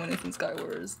annoying when it's in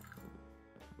Skywars.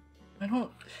 I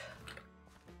don't.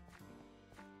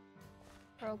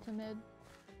 Pearl to mid.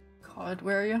 God,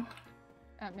 where are you?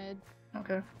 At mid.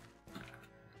 Okay.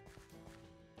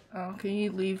 Oh, can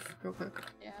you leave real quick?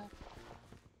 Yeah.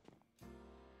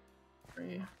 Where are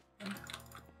you?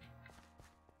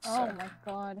 Oh Suck. my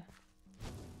god.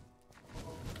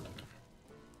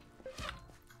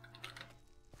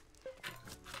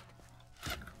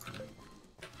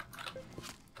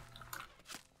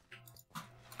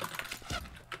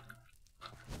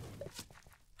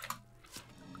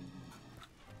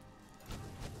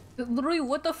 Literally,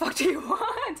 what the fuck do you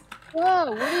want?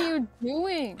 Whoa, what are you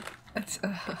doing?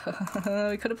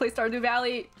 We could have played Stardew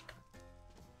Valley.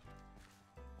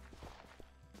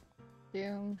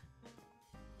 Doom.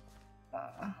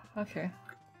 Okay.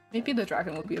 Maybe the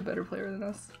dragon will be a better player than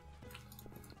us.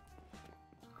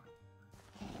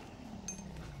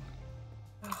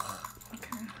 Ugh,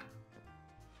 okay.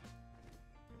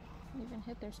 Didn't even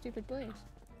hit their stupid blaze.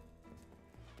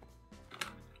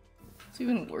 It's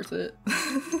even worth it.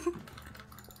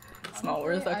 It's not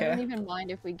worth. Okay. I don't even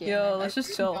mind if we get. Yo, let's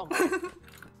just chill.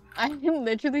 I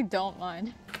literally don't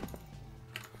mind.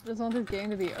 I just want this game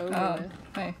to be over with.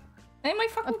 Hey. Hey, my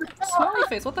fucking smiley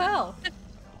face, what the hell?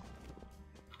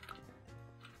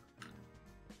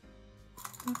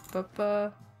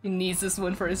 He needs this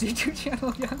one for his YouTube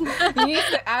channel, yeah. He needs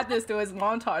to add this to his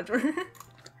montage.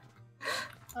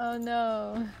 Oh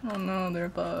no. Oh no, they're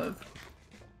above.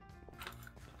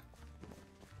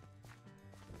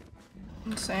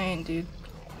 Insane, dude.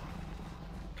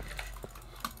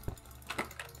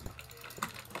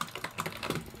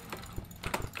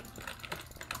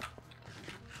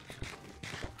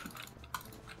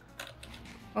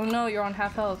 Oh no, you're on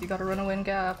half health. You gotta run away and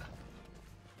gap.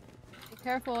 Be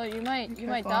careful, you might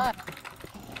careful. die.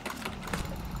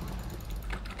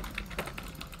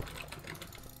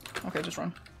 Okay, just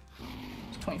run.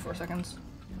 It's 24 seconds.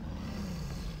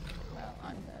 Well,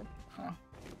 I'm dead. Oh,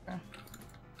 okay.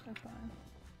 That's fine.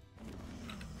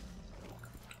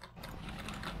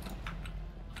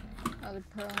 Another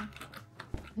pearl.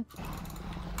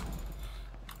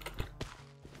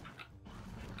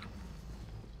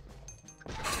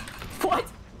 What?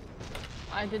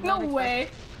 I did No not expect way!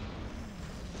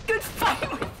 Good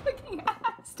fight, my fucking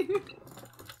ass, dude!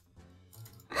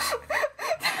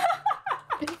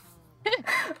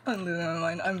 I'm losing my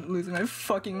mind. I'm losing my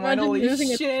fucking mind. Imagine Holy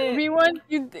losing shit! a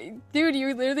 2v1? Dude,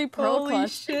 you literally pearl Holy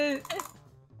clutched. shit!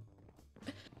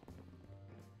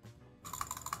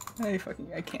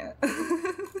 I can't.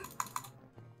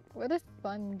 What a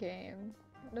fun game.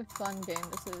 What a fun game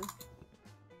this is.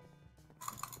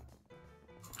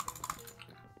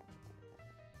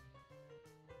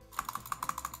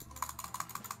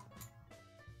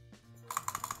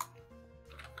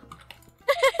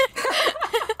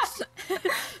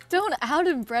 Don't out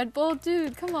him, Bread Bowl,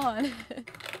 dude, come on.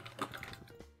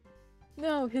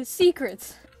 No, his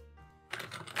secrets.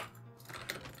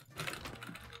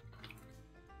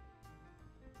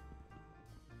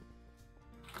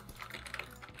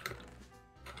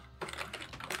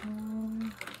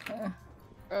 Okay.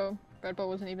 Oh, Bread Bowl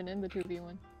wasn't even in the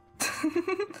 2v1.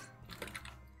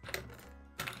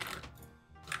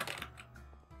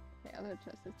 The other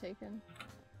chest is taken.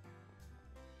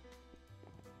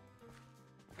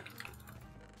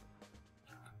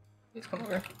 Please come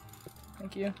over.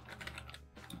 Thank you.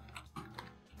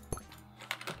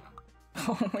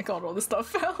 Oh my god, all the stuff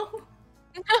fell.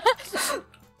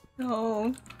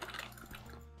 No.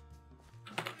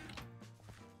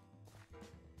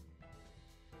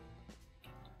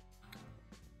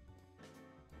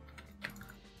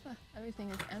 Everything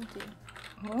is empty.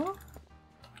 Huh?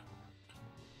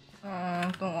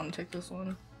 Don't want to take this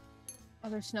one. Oh,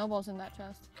 there's snowballs in that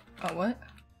chest. Oh, what?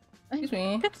 Excuse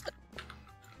me.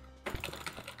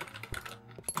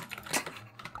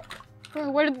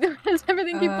 Bro, what does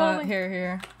everything keep falling?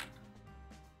 Here.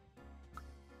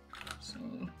 So...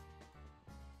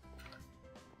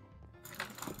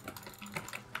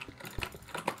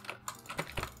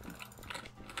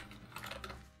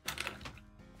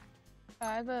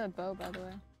 I have a bow, by the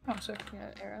way. Oh, sick.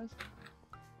 Yeah, arrows.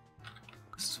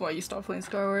 This is why you stopped playing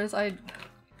Skywars. I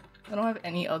don't have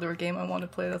any other game I want to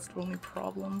play, that's the only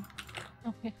problem.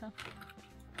 Oh, yeah.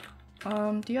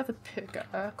 Do you have a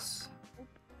pickaxe?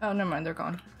 Oh, never mind, they're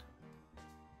gone.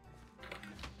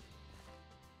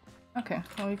 Okay,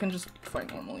 well you can just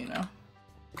fight normally now.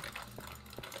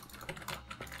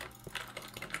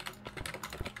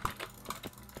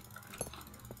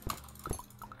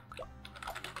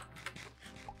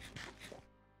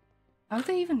 How'd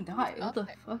they even die? What the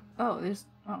fuck? Oh, there's...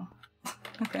 oh.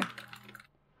 Okay.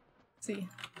 See.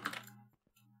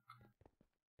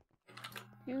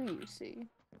 Do you see?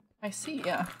 I see,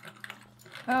 yeah.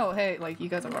 Oh, hey, like, you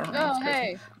guys have armor. Oh,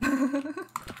 hey!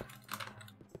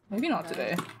 Maybe not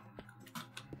today.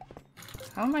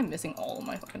 How am I missing all of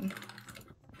my fucking...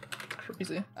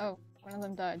 Crazy. Oh, one of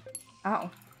them died.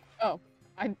 Ow. Oh.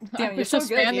 Damn, I you're was so just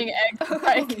good, spamming dude. eggs to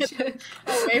try and Holy get them shit.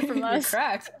 away from You're us.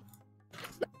 cracked.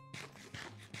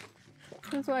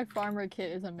 This is why Farmer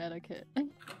Kit is a meta kit.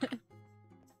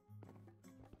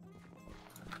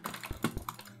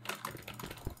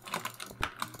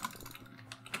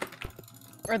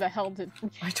 Or the hell did-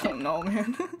 I don't know,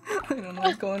 man. I don't know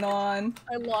what's going on.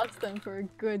 I lost them for a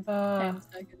good 10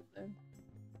 seconds there.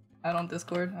 Add on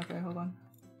Discord? Okay, hold on.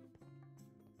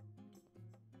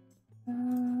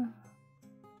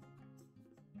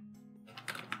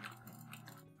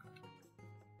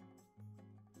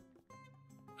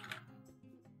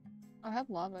 I have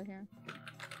lava here.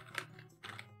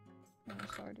 I'm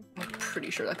sorry. I'm pretty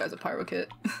sure that guy's a pyro kit.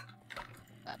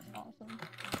 That's awesome.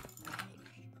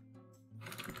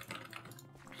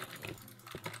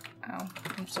 Ow,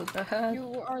 I'm so bad.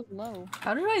 You are low.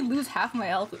 How did I lose half my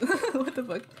health? What the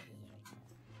fuck?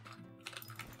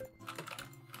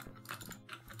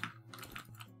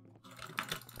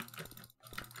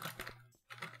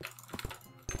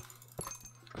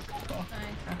 Oh,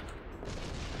 Nice.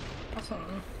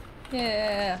 awesome.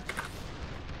 Yeah.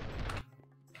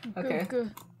 Okay.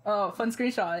 Good. Oh, fun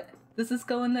screenshot. This is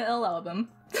going to L album.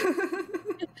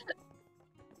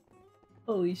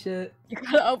 Holy shit. You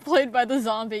got outplayed by the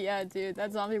zombie. Yeah, dude.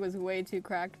 That zombie was way too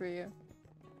cracked for you.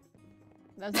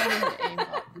 That zombie had aim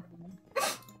up.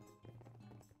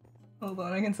 Hold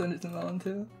on, I can send it to Melon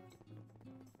too.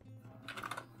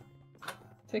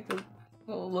 Take a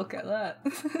little look at that.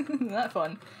 Isn't that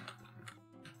fun?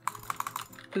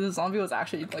 Because the zombie was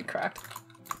actually like cracked.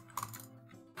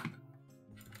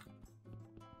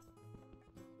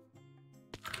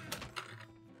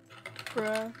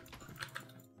 Bruh.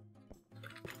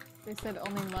 They said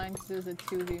only mine because it was a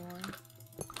 2v1.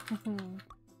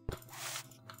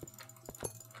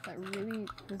 That really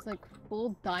was like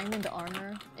full diamond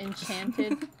armor,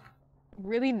 enchanted.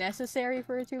 Really necessary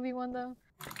for a 2v1 though?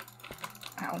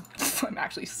 Ow. I'm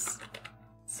actually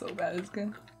so bad at this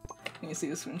game. Can you see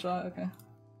the screenshot? Okay.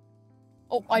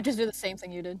 Oh, I just did the same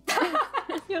thing you did.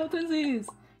 Yo, twinsies!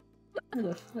 What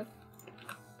the fuck?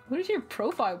 What is your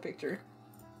profile picture?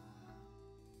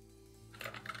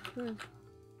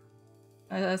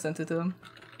 I sent it to him.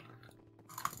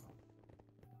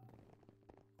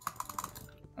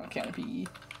 Oh, canopy.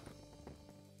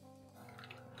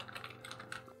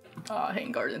 Ah,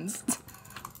 hang gardens.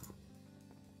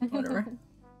 Whatever.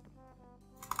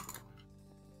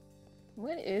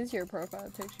 What is your profile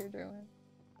picture doing?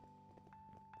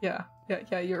 Yeah,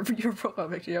 your profile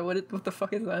picture. Yeah, what the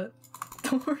fuck is that?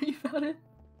 Don't worry about it.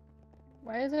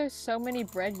 Why is there so many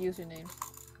bread usernames?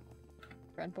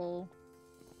 Bread bowl.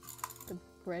 The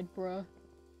bread bruh.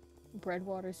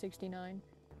 Breadwater 69.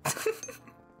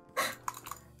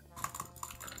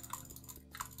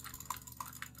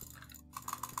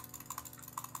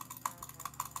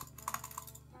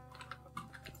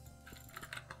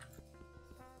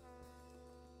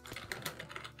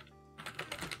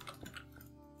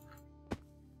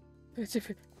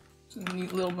 It's a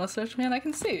neat little mustache, man. I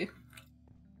can see.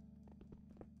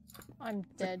 I'm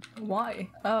dead. Why?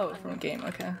 Oh, from a game.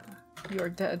 Okay, you are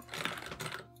dead.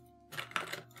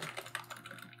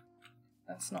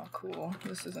 That's not cool.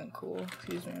 This isn't cool.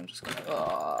 Excuse me. I'm just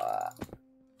gonna.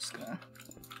 Just gonna.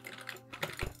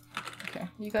 Okay,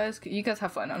 you guys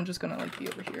have fun. I'm just gonna like be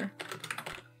over here.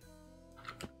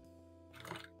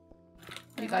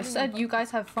 You guys said you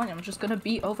guys have fun. I'm just gonna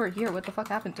be over here. What the fuck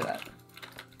happened to that?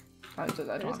 I said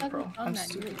I don't have a pro. I'm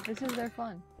stupid. This is their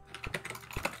fun.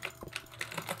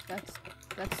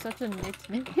 That's such a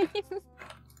nickname.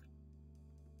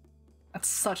 That's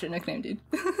such a nickname, dude.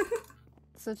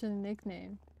 Such a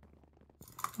nickname.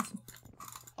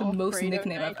 The most Alfredo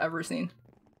nickname Knight. I've ever seen.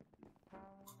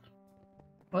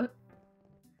 What?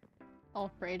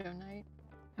 Alfredo Knight.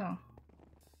 Oh.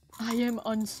 I am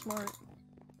unsmart.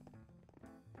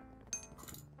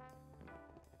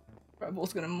 Red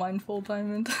Bull's gonna mindful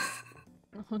diamond.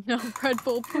 Oh no, Red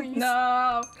Bull, please.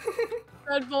 No!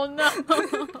 Red Bull, no!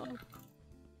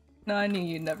 No, I knew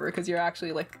you'd never, because you're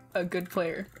actually, like, a good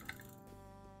player.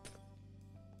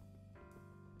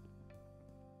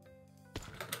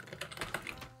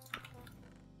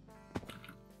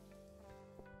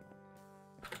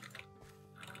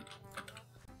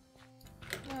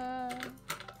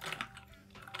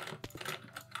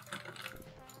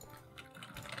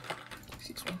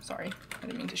 Excuse me, sorry. I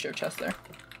didn't mean to show chest there.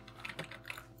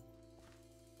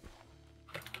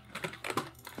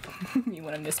 You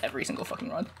want to miss every single fucking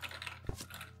run.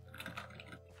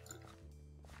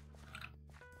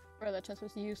 Bro, that chest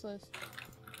was useless.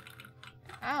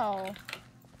 Ow.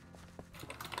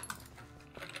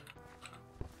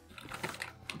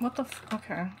 What the f-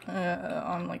 okay.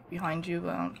 I'm like behind you,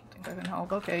 but I don't think I can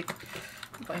help. Okay.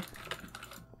 Bye. I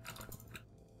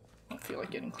don't feel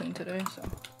like getting clean today, so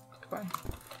goodbye.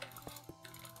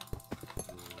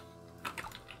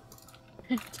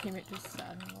 Teammate just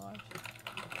sat and watched.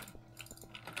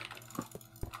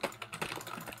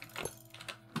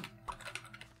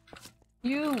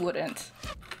 You wouldn't.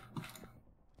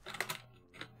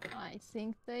 I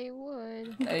think they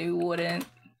would. They wouldn't.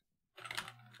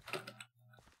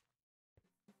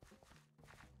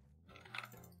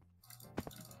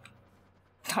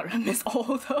 How did I miss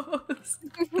all of those?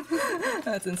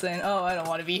 That's insane. Oh, I don't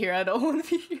want to be here. I don't want to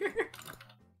be here.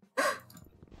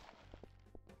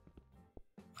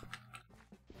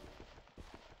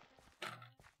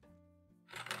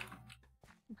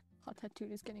 Hot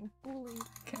Tattooed is getting bullied.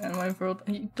 Can my world?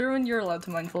 Derwin, you're allowed to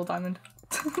mine full diamond.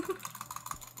 Because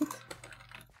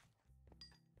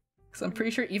I'm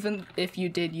pretty sure even if you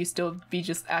did, you still be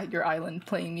just at your island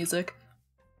playing music.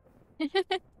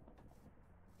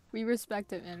 We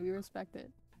respect it, man. We respect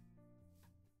it.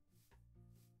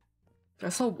 I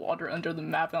saw water under the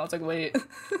map and I was like, wait.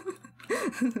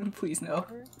 Please no.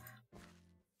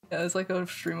 Yeah, it's like a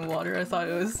stream of water. I thought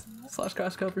it was Slash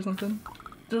Crash Cup or something.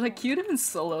 Did I queued him in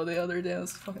solo the other day? I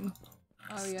was fucking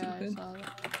stupid. Yeah, I saw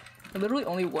that. I literally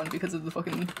only won because of the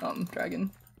fucking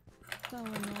dragon. So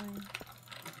annoying.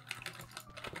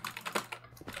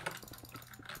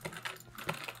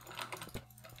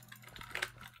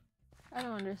 I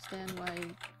don't understand why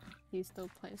he still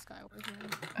plays Skywars, man.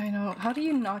 I know. How do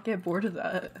you not get bored of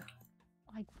that?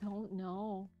 I don't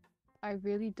know. I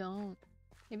really don't.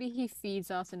 Maybe he feeds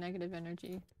off the negative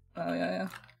energy. Oh yeah, yeah.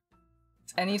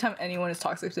 Anytime anyone is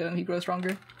toxic to him, he grows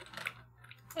stronger.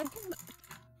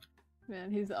 Man,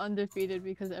 he's undefeated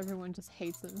because everyone just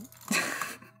hates him.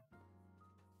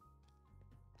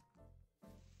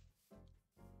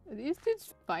 Are these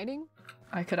dudes fighting?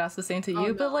 I could ask the same to you,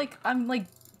 no. but like, I'm like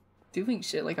doing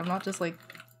shit. Like, I'm not just like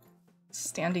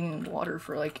standing in water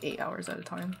for like 8 hours at a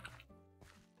time.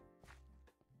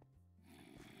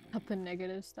 Up the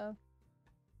negative stuff.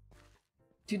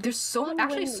 Dude, there's so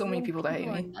actually so many people that hate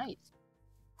me. Nice.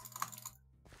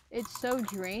 It's so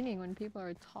draining when people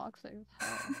are toxic.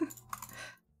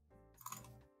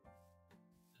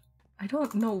 I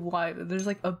don't know why, but there's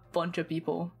like a bunch of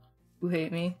people who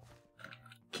hate me.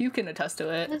 Q can attest to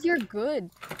it. Because you're good.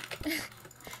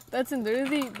 That's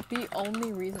literally the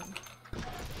only reason.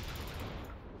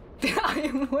 I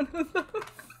am one of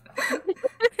those.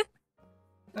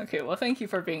 Okay, well, thank you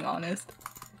for being honest.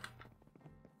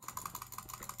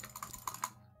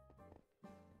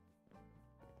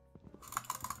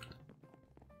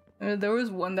 There was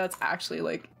one that's actually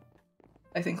like,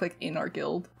 I think like in our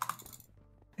guild.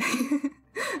 Dude,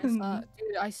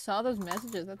 I saw those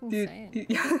messages. That's insane.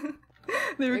 Yeah.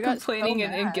 They were complaining so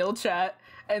in guild chat,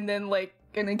 and then like,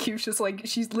 and then Q's just like,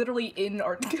 she's literally in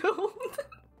our guild.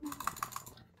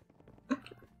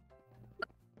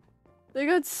 They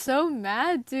got so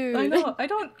mad, dude. I know. I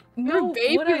don't know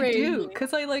what I do me.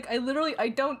 because I literally I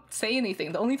don't say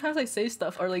anything. The only times I say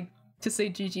stuff are like to say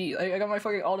GG. Like I got my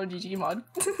fucking auto GG mod.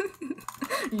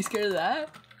 You scared of that?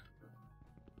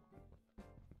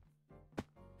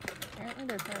 Apparently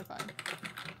they're terrified.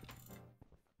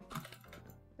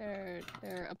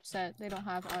 They're upset. They don't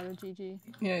have auto GG.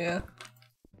 Yeah, yeah.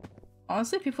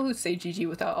 Honestly, people who say GG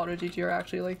without auto GG are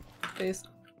actually like based.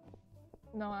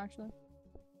 No, actually.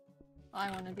 I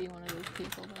want to be one of those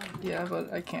people. But Yeah,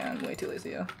 but I can't. I'm way too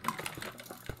lazy, yeah.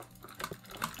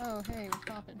 Oh, hey, what's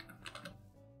poppin'?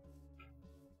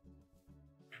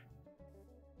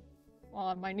 Well,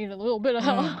 I might need a little bit of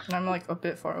help. And I'm like a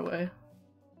bit far away.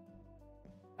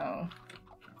 Oh.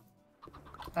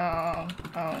 Oh,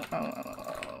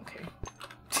 okay.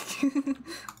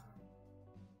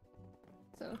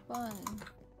 So fun.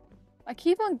 I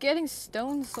keep on getting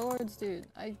stone swords, dude.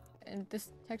 And this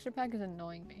texture pack is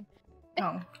annoying me.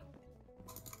 Oh.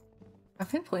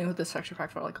 I've been playing with this texture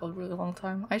pack for like a really long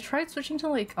time. I tried switching to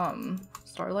like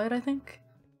Starlight, I think.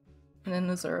 And then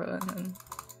Azura, and then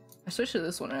I switched to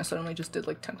this one and I suddenly just did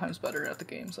like 10 times better at the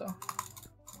game, so.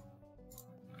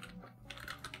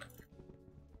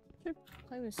 Should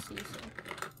play with Caesar.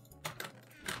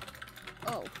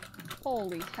 Oh,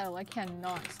 holy hell, I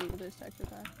cannot see with this texture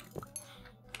pack.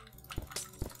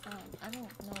 I don't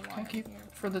know why. Thank you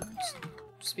for the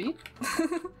speed.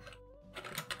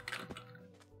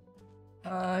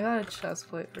 I got a chest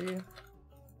plate for you.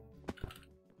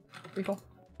 Pretty cool.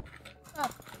 Oh.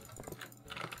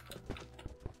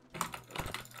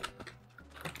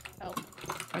 Help.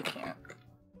 I can't.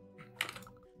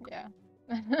 Yeah.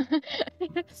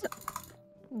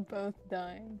 Both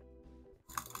dying.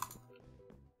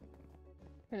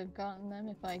 Could have gotten them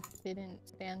if I didn't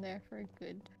stand there for a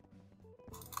good.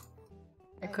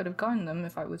 I could have gotten them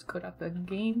if I was good at the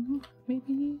game,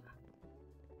 maybe?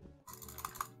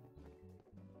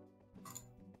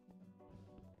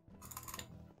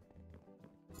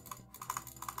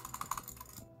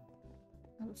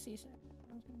 Oh, Caesar.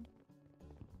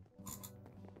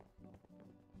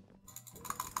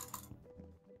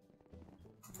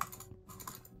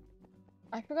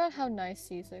 I forgot how nice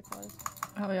Caesar was.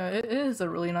 Oh yeah, it is a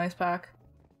really nice pack.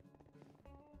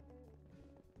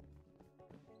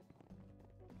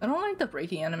 I don't like the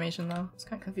breaking animation though, it's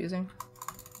kind of confusing.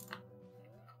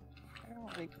 I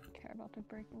don't really care about the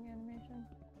breaking animation.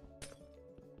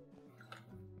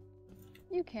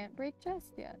 You can't break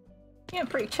chests yet. Can't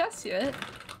break chests yet.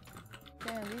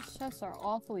 Yeah, these chests are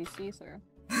awfully Caesar.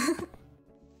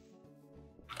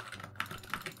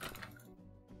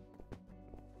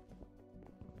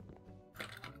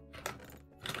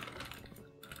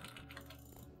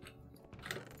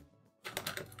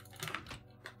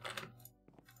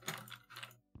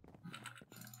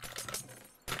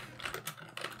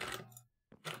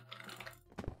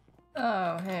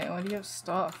 Oh, hey, why do you have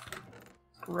stuff?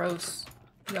 Gross.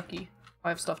 Yucky. I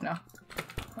have stuff now.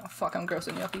 Oh fuck, I'm gross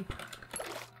and yucky.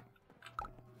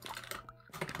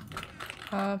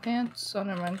 Pants? Oh,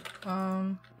 never mind.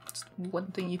 It's one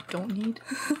thing you don't need.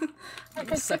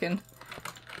 Wait a second.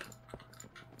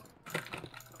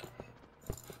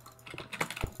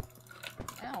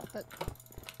 Ow, but...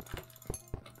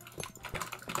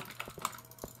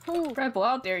 Ooh. Rebel,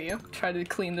 how dare you try to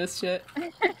clean this shit.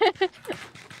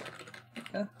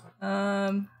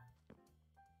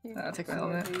 I'll take my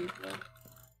helmet.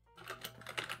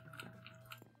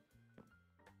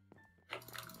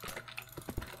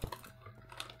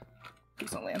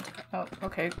 Please don't land. Oh,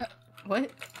 okay.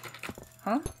 What?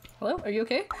 Huh? Hello? Are you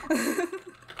okay?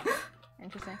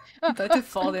 Interesting. That did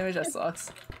fall damage, that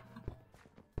sucks.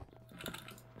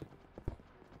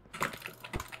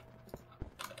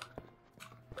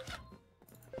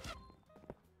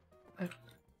 I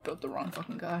built the wrong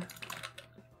fucking guy.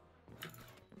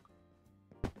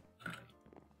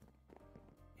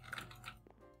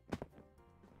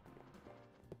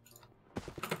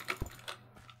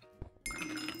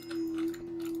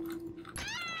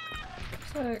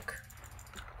 Sick.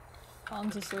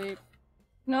 John's asleep.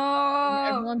 No!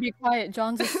 Everyone be quiet.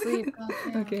 John's asleep. God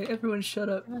damn. Okay, everyone shut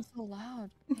up. That's so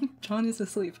loud. John is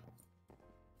asleep.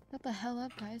 Shut the hell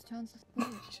up, guys. John's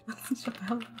asleep. Shut the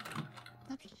hell up.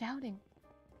 Stop shouting.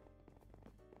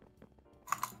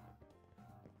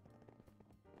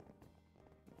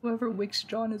 Whoever wakes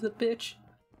John is a bitch.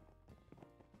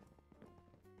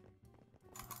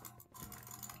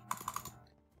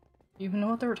 You even know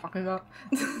what they were talking about?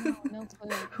 No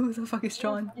clue. Who the fuck is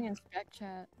John? In spec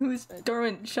chat. Who is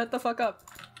Derwin? Shut the fuck up.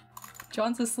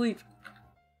 John's asleep.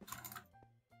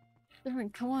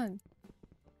 Derwin, come on.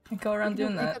 I go around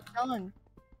doing Wake that. up John.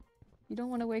 You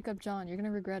don't want to wake up John. You're gonna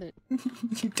regret it.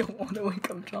 You don't want to wake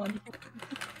up John.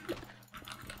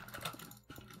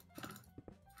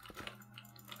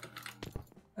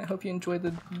 I hope you enjoyed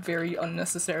the very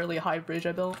unnecessarily high bridge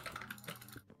I built.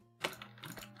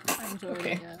 I enjoyed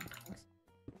Okay. it, yeah. Thanks.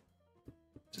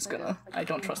 Just gonna. I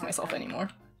don't trust myself anymore.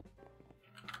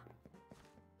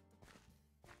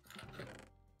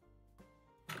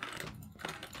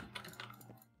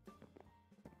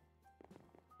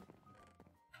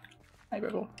 Hi,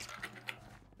 Rebel.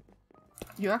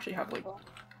 You actually have like.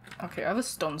 Okay, I have a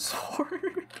stone sword.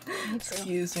 Me too.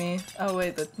 Excuse me. Oh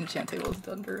wait, the enchant table is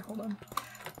under. Hold on.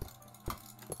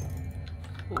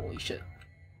 Holy shit.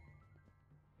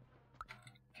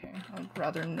 I'd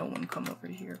rather no one come over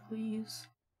here, please.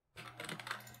 I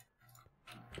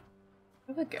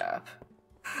have a gap.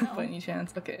 No. By any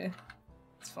chance? Okay.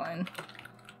 It's fine.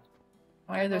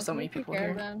 Why are there so many people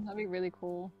here? That'd be really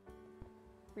cool.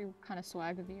 Be kind of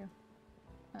swag of you.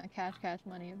 Cash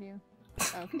money of you.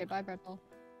 Okay, bye, Bread Bowl.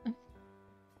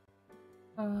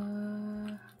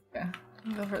 Okay.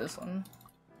 I'll go for this one.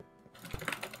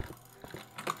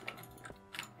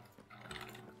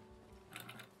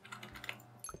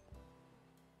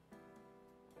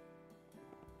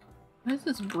 What is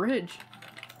this bridge?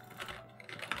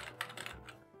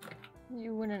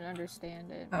 You wouldn't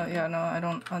understand it. Oh yeah, no, I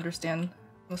don't understand. It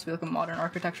must be like a modern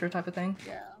architecture type of thing.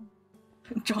 Yeah.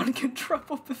 John can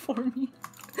trouble before me.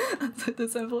 That's what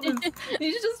this symbol is.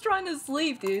 He's just trying to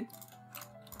sleep, dude.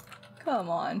 Come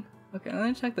on. Okay, I'm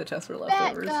gonna check the chest for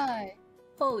leftovers. That guy!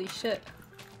 Holy shit.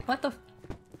 What the f-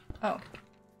 Oh.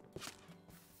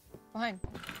 Fine.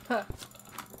 Huh.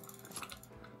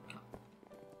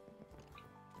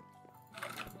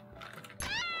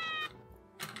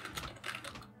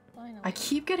 Finally. I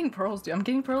keep getting pearls, dude. I'm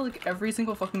getting pearls like every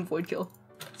single fucking void kill.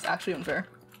 It's actually unfair.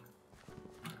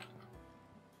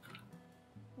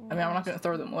 I mean, I'm not gonna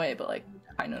throw them away, but like,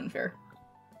 kinda unfair.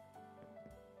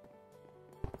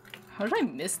 How did I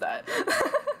miss that?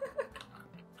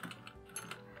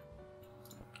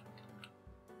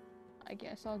 I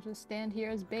guess I'll just stand here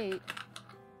as bait.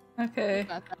 Okay.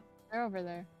 They're over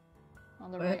there.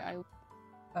 On the What? right island.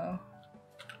 Oh.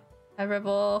 Hi,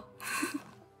 Rebel.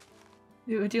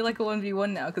 Dude, would you like a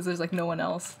 1v1 now? Because there's like no one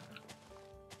else.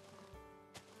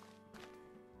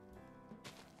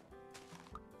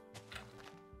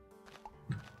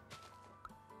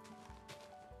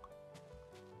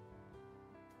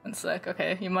 One sec.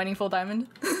 Okay, you mining full diamond?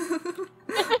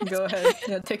 Go ahead.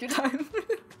 Yeah, take your time.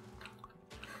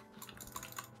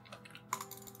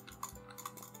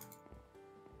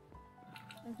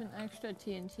 There's an extra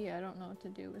TNT. I don't know what to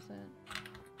do with it.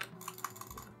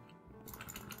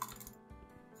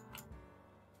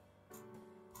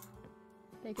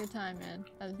 Take your time, man.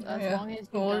 As yeah. long as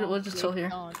you We'll just chill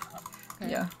here.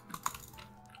 Okay. Yeah.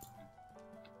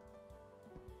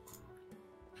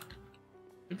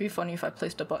 It'd be funny if I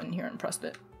placed a button here and pressed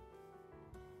it.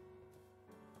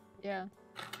 Yeah.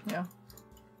 Yeah.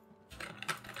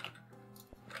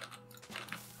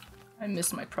 I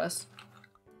missed my press.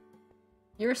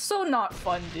 You're so not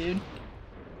fun, dude.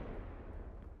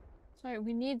 Sorry,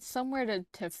 we need somewhere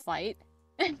to fight.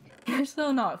 You're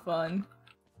so not fun.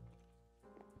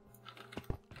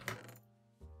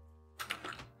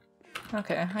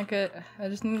 Okay, I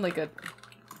just need like a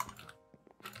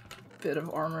bit of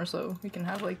armor so we can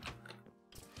have like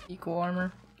equal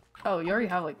armor. Oh, you already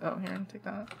have like, oh, here, take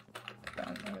that. Take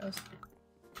that, I guess.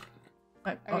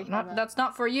 Oh, that's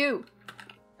not for you!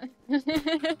 That's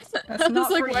not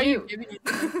like, for you!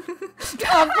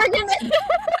 Oh, freaking it!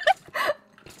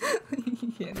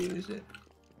 You can't do this shit.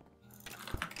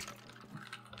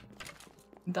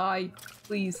 Die,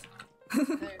 please.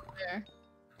 There.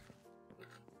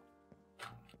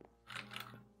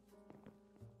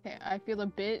 Okay, I feel a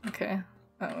bit Okay.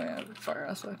 Oh, yeah, fire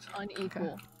aspect. unequal.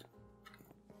 Okay.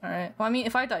 Alright. Well, I mean,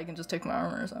 if I die, you can just take my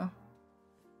armor, so.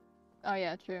 Oh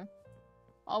yeah, true.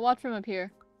 I'll watch from up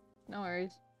here. No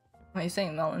worries. Why are you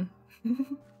saying Melon?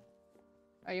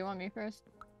 Oh, you want me first?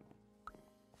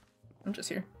 I'm just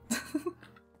here. Let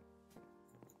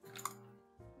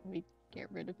me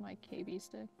get rid of my KB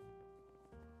stick.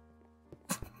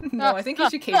 No, I think you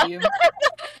should KB him.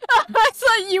 I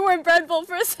thought you were Bread Bowl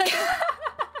for a second.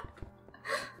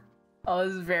 Oh,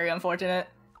 this is very unfortunate.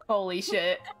 Holy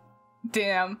shit.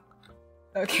 Damn.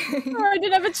 Okay. Oh, I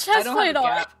didn't have a chest plate on.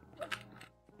 Gap.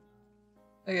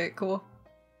 Okay, cool.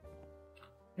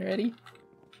 You ready?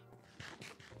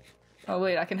 Oh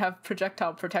wait, I can have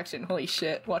projectile protection. Holy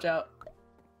shit, watch out.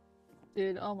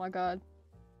 Dude, oh my god.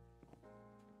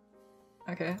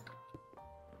 Okay.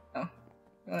 Oh.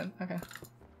 Okay.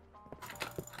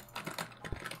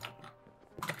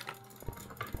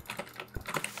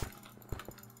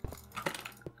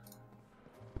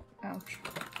 Ouch.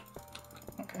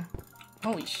 Okay.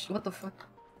 Holy sh- what the fuck?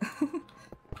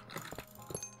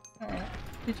 Alright.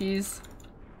 GG's.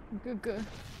 Good.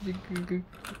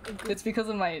 It's because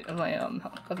of my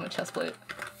chest plate.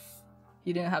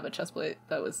 You didn't have a chest plate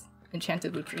that was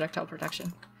enchanted with projectile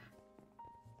protection.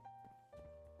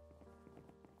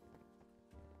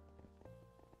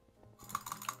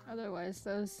 Otherwise,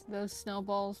 those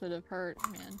snowballs would have hurt,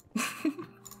 man.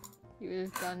 You would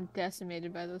have gotten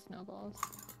decimated by those snowballs.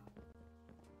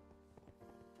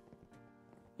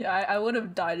 Yeah, I would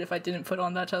have died if I didn't put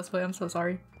on that chest plate. I'm so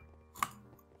sorry.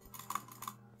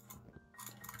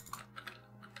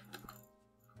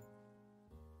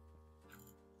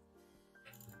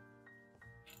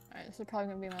 This is probably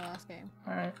gonna be my last game.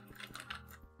 Alright.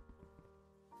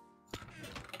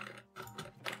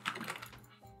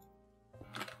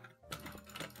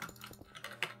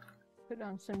 Put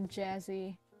on some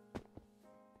jazzy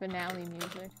finale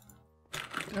music.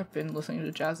 I've been listening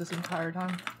to jazz this entire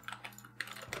time.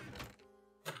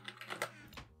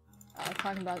 I was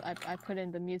talking about I put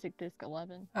in the music disc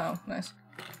 11. Oh, nice.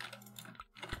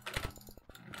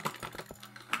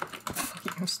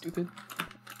 I'm stupid.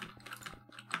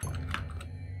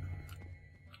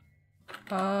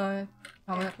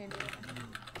 Helmet. Okay,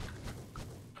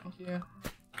 Thank you.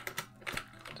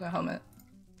 It's a helmet.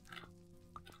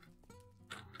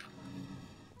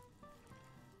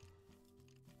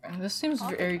 And this seems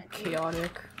very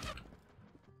chaotic.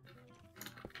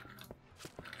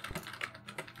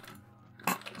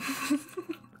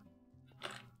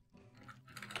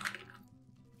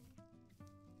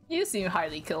 You seem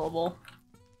highly killable.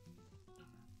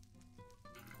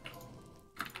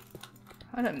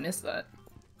 How did I miss that?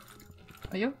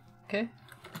 Are you okay?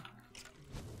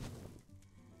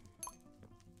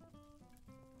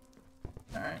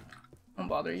 Alright. Won't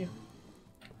bother you.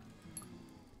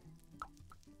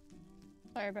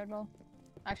 Sorry, Breadwell.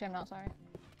 Actually, I'm not sorry.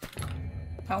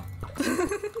 How?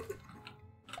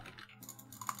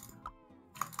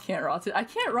 Can't rot it. I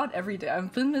can't rot every day.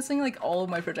 I've been missing like all of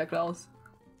my projectiles.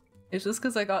 It's just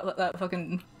because I got that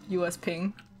fucking US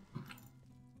ping.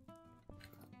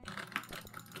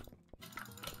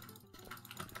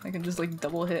 I can just like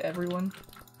double hit everyone.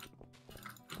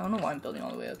 I don't know why I'm building all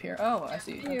the way up here. Oh, I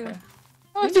see. Okay.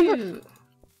 Oh, dude!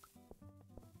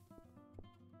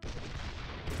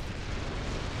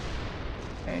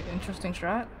 Okay, interesting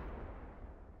strat.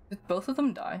 Did both of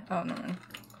them die? Oh, no.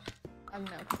 I'm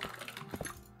no.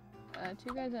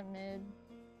 Two guys at mid.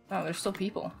 Oh, there's still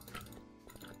people.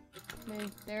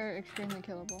 They're extremely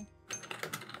killable.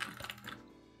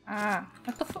 Ah,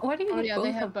 what the fuck? Why do you Oh yeah, both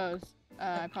they have bows.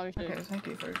 I probably should Okay, have thank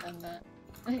you for done that.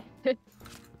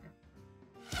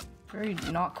 very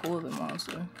not cool of them,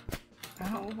 honestly.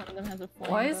 Oh, one of them has a flame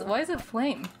Why is it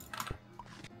flame?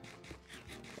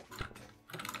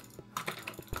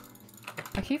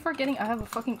 I keep forgetting I have a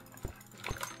fucking...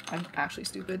 I'm actually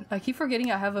stupid. I keep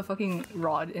forgetting I have a fucking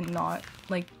rod and not,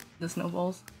 like, the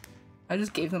snowballs. I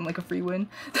just gave them, like, a free win.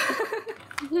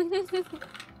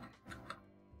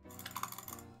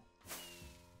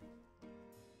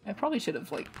 I probably should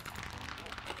have, like...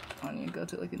 I need to go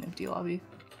to, like, an empty lobby.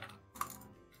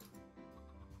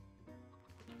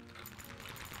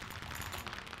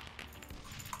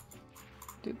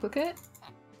 Duplicate?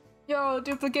 Yo,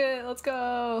 duplicate! Let's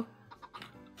go!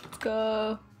 Let's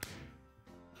go!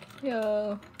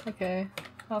 Yo, okay.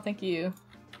 Oh, thank you.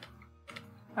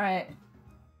 Alright.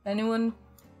 Anyone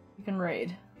you can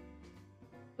raid?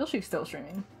 Killstreak's still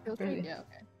streaming. Killstreak? Yeah,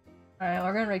 okay. Alright,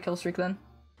 we're gonna raid Killstreak then.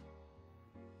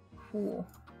 Cool.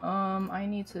 I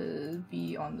need to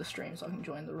be on the stream so I can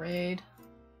join the raid.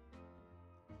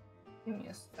 Give me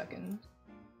a second.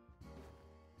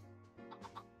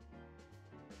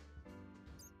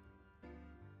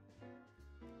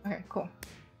 Okay, cool.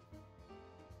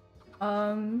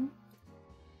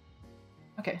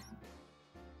 Okay.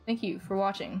 Thank you for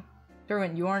watching.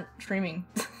 Derwin, you aren't streaming.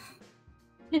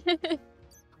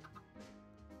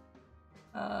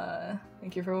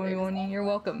 Thank you for 1v1ing. You're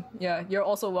welcome. Yeah, you're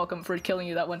also welcome for killing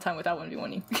you that one time without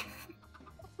 1v1ing.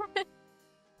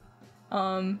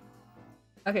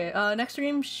 Okay, next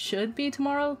stream should be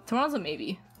tomorrow. Tomorrow's a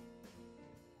maybe.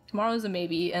 Tomorrow's a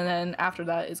maybe, and then after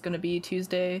that it's gonna be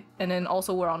Tuesday, and then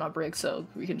also we're on our break, so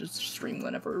we can just stream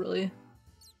whenever, really.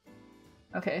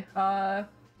 Okay,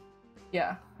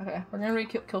 yeah, okay. We're gonna raid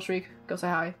Killstreak. Go say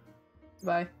hi.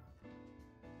 Bye.